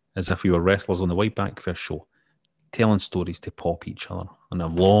as if we were wrestlers on the White Back Fist show, telling stories to pop each other on a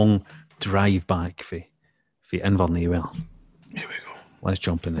long drive back for Inverness. Here we go. Let's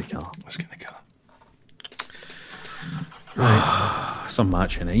jump in the car. Let's get in the car. Some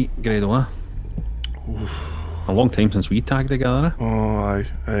match tonight, Grado, eh? A long time since we tagged together, eh? Oh,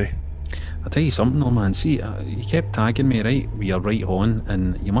 aye. I'll tell you something though, man. See, you kept tagging me, right? We are right on,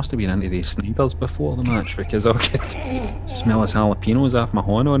 and you must have been into the Snyders before the match, because I could smell his jalapenos off my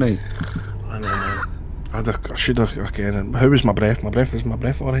horn all night. I know, man. I should have again. How was my breath? Was my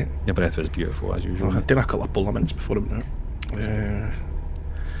breath alright? Your breath was beautiful as usual. I did a couple of lemons before it went out.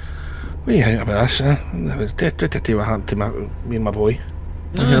 What do you think about this? Tell what happened to me and my boy.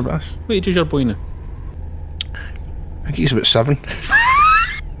 Do you hear about this? What age is your boy now? I think he's about 7.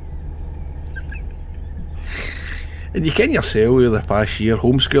 And you ken yourself over the past year,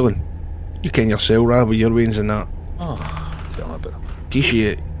 homeschooling. You ken yourself, Rab, with your wains and that. Oh, tell me about it. Gives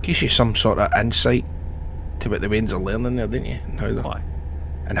you some sort of insight to what the wains are learning there, didn't you?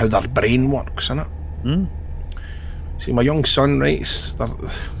 And how their brain works, innit? See, my young son, right,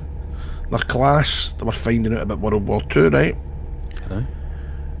 their class, they were finding out about World War II, right? Okay.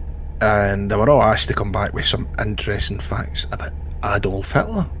 And they were all asked to come back with some interesting facts about Adolf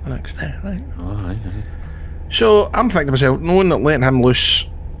Hitler the next day, right? Oh, aye. So I'm thinking to myself, knowing that letting him loose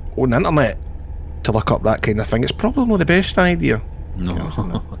on the internet to look up that kind of thing, it's probably not the best idea.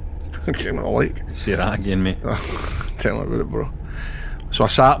 No. You know, like. Say that again, mate. Tell me about it, bro. So I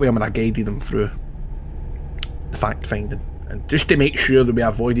sat with him and I guided him through the fact finding, and just to make sure that we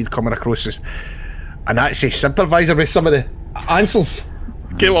avoided coming across this, and actually supervisor with some of the answers.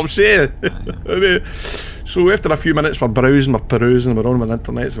 Get what I'm saying? So after a few minutes we're browsing, we're perusing, we're on the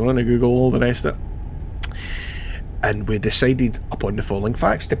internet, so we're on to Google, all the rest of it. And we decided upon the following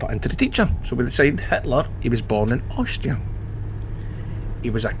facts to put into the teacher. So we decided Hitler, he was born in Austria. He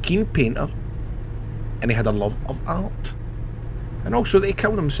was a keen painter and he had a love of art. And also that he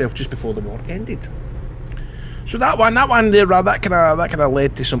killed himself just before the war ended. So that one there, that kind of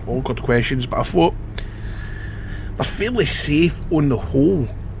led to some awkward questions, but I thought they're fairly safe on the whole.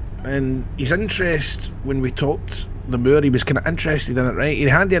 And his interest, when we talked the moor, he was kind of interested in it, right? He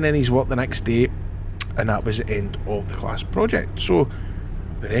handed in his work the next day, and that was the end of the class project. So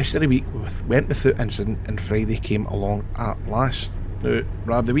the rest of the week we went with the incident, and Friday came along at last. Now,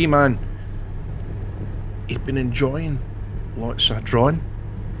 Rab, the wee man, he'd been enjoying lots of drawing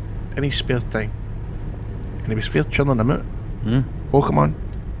in his spare time, and he was fair churning them out. Pokemon,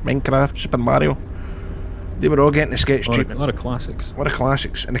 Minecraft, Super Mario, they were all getting the sketch treatment. A lot of classics. What a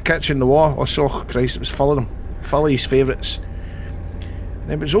classics. And the kitchen, the wall, oh Christ, it was full of them, full of his favourites.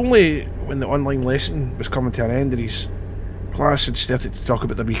 And it was only when the online lesson was coming to an end and his class had started to talk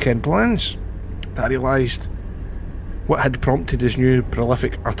about their weekend plans that I realised what had prompted his new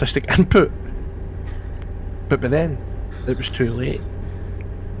prolific artistic input. But by then, it was too late.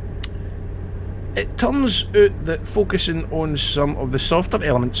 It turns out that focusing on some of the softer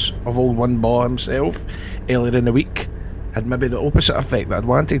elements of Old One Ball himself earlier in the week had maybe the opposite effect that I'd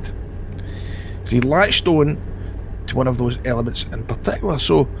wanted. So he latched on to one of those elements in particular.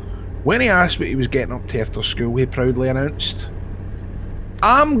 So when he asked what he was getting up to after school, he proudly announced,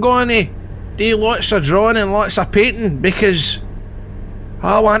 "I'm gonna do lots of drawing and lots of painting because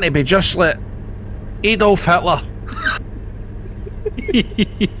I want to be just like Adolf Hitler."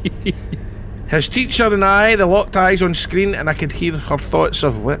 His teacher and I, they locked eyes on screen, and I could hear her thoughts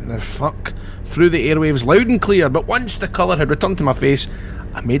of what the fuck through the airwaves loud and clear. But once the colour had returned to my face,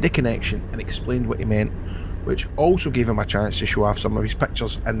 I made the connection and explained what he meant, which also gave him a chance to show off some of his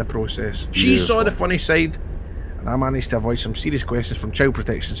pictures in the process. She saw the funny side, and I managed to avoid some serious questions from Child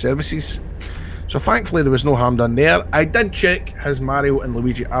Protection Services. So thankfully there was no harm done there. I did check his Mario and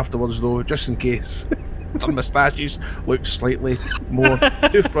Luigi afterwards though, just in case. Their moustaches look slightly more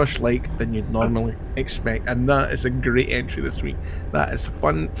toothbrush-like than you'd normally expect, and that is a great entry this week. That is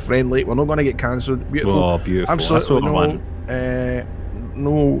fun, friendly. We're not going to get cancelled. Beautiful. Oh, beautiful. Absolutely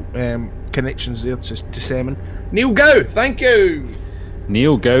no connections there to Semin. Neil Gow, thank you.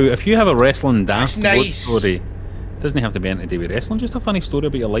 Neil Gow, if you have a wrestling daft nice. story, doesn't have to be anything to do with wrestling, just a funny story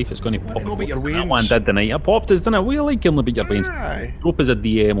about your life. It's going to pop up. That one did tonight. It popped us, didn't it? We like hearing about your brains. Drop us a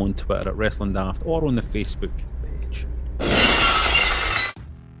DM on Twitter at Wrestling Daft or on the Facebook page.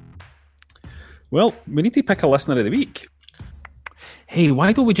 Well, we need to pick a listener of the week. Hey,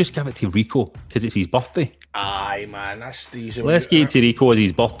 why don't we just give it to Rico? Because it's his birthday. Aye, man, that's the easy way. Let's get it to Rico as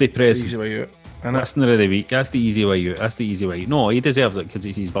his birthday present. That's the easy way out. Listener of the week. That's the easy way out. That's the easy way out. No, he deserves it because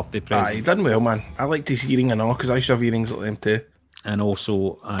it's his birthday present. Aye, he done well, man. I liked his earring and all because I used to have earrings like them too. And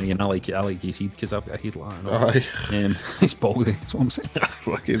also, I like his head because I've got a head like that. Aye. It's baldy, that's what I'm saying.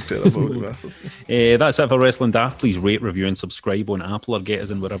 Fucking baldy. That's it for Wrestling Daft. Please rate, review and subscribe on Apple or get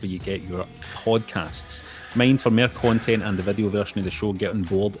us in wherever you get your podcasts. Mind, for more content and the video version of the show, get on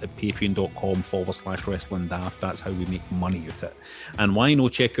board at patreon.com/Wrestling Daft. That's how we make money out of it. And why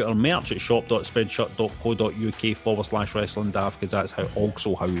not check out our merch at shop.spreadshirt.co.uk/Wrestling Daft, because that's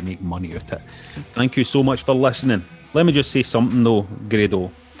also how we make money out of it. Thank you so much for listening. Let me just say something though, Grado.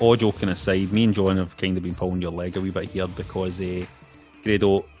 All joking aside, me and John have kind of been pulling your leg a wee bit here because,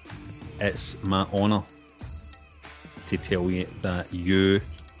 Grado, it's my honour to tell you that you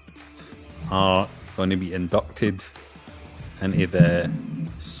are going to be inducted into the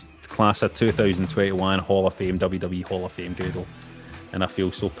class of 2021 Hall of Fame, WWE Hall of Fame, Grado. And I feel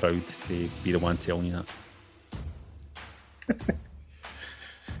so proud to be the one telling you that.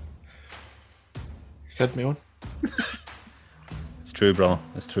 Kid me on. It's true, brother.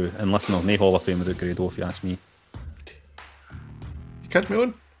 It's true. And listen, there's no Hall of Fame without Grado, if you ask me. You kid me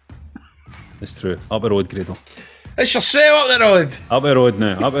on? It's true. Up the road, Grado. It's yourself up the road. Up the road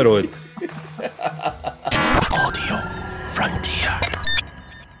now. Up the road. Audio Frontier.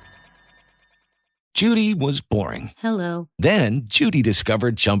 Judy was boring. Hello. Then Judy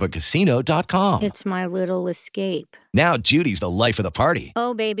discovered ChumbaCasino.com. It's my little escape. Now Judy's the life of the party.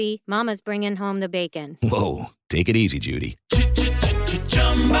 Oh, baby, mama's bringing home the bacon. Whoa, take it easy, Judy.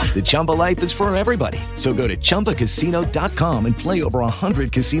 The Chumba life is for everybody. So go to ChumbaCasino.com and play over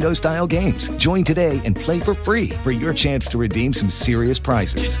 100 casino-style games. Join today and play for free for your chance to redeem some serious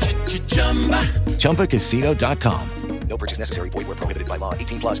prizes. ChumbaCasino.com. No purchase necessary. Void where prohibited by law.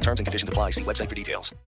 18+ terms and conditions apply. See website for details.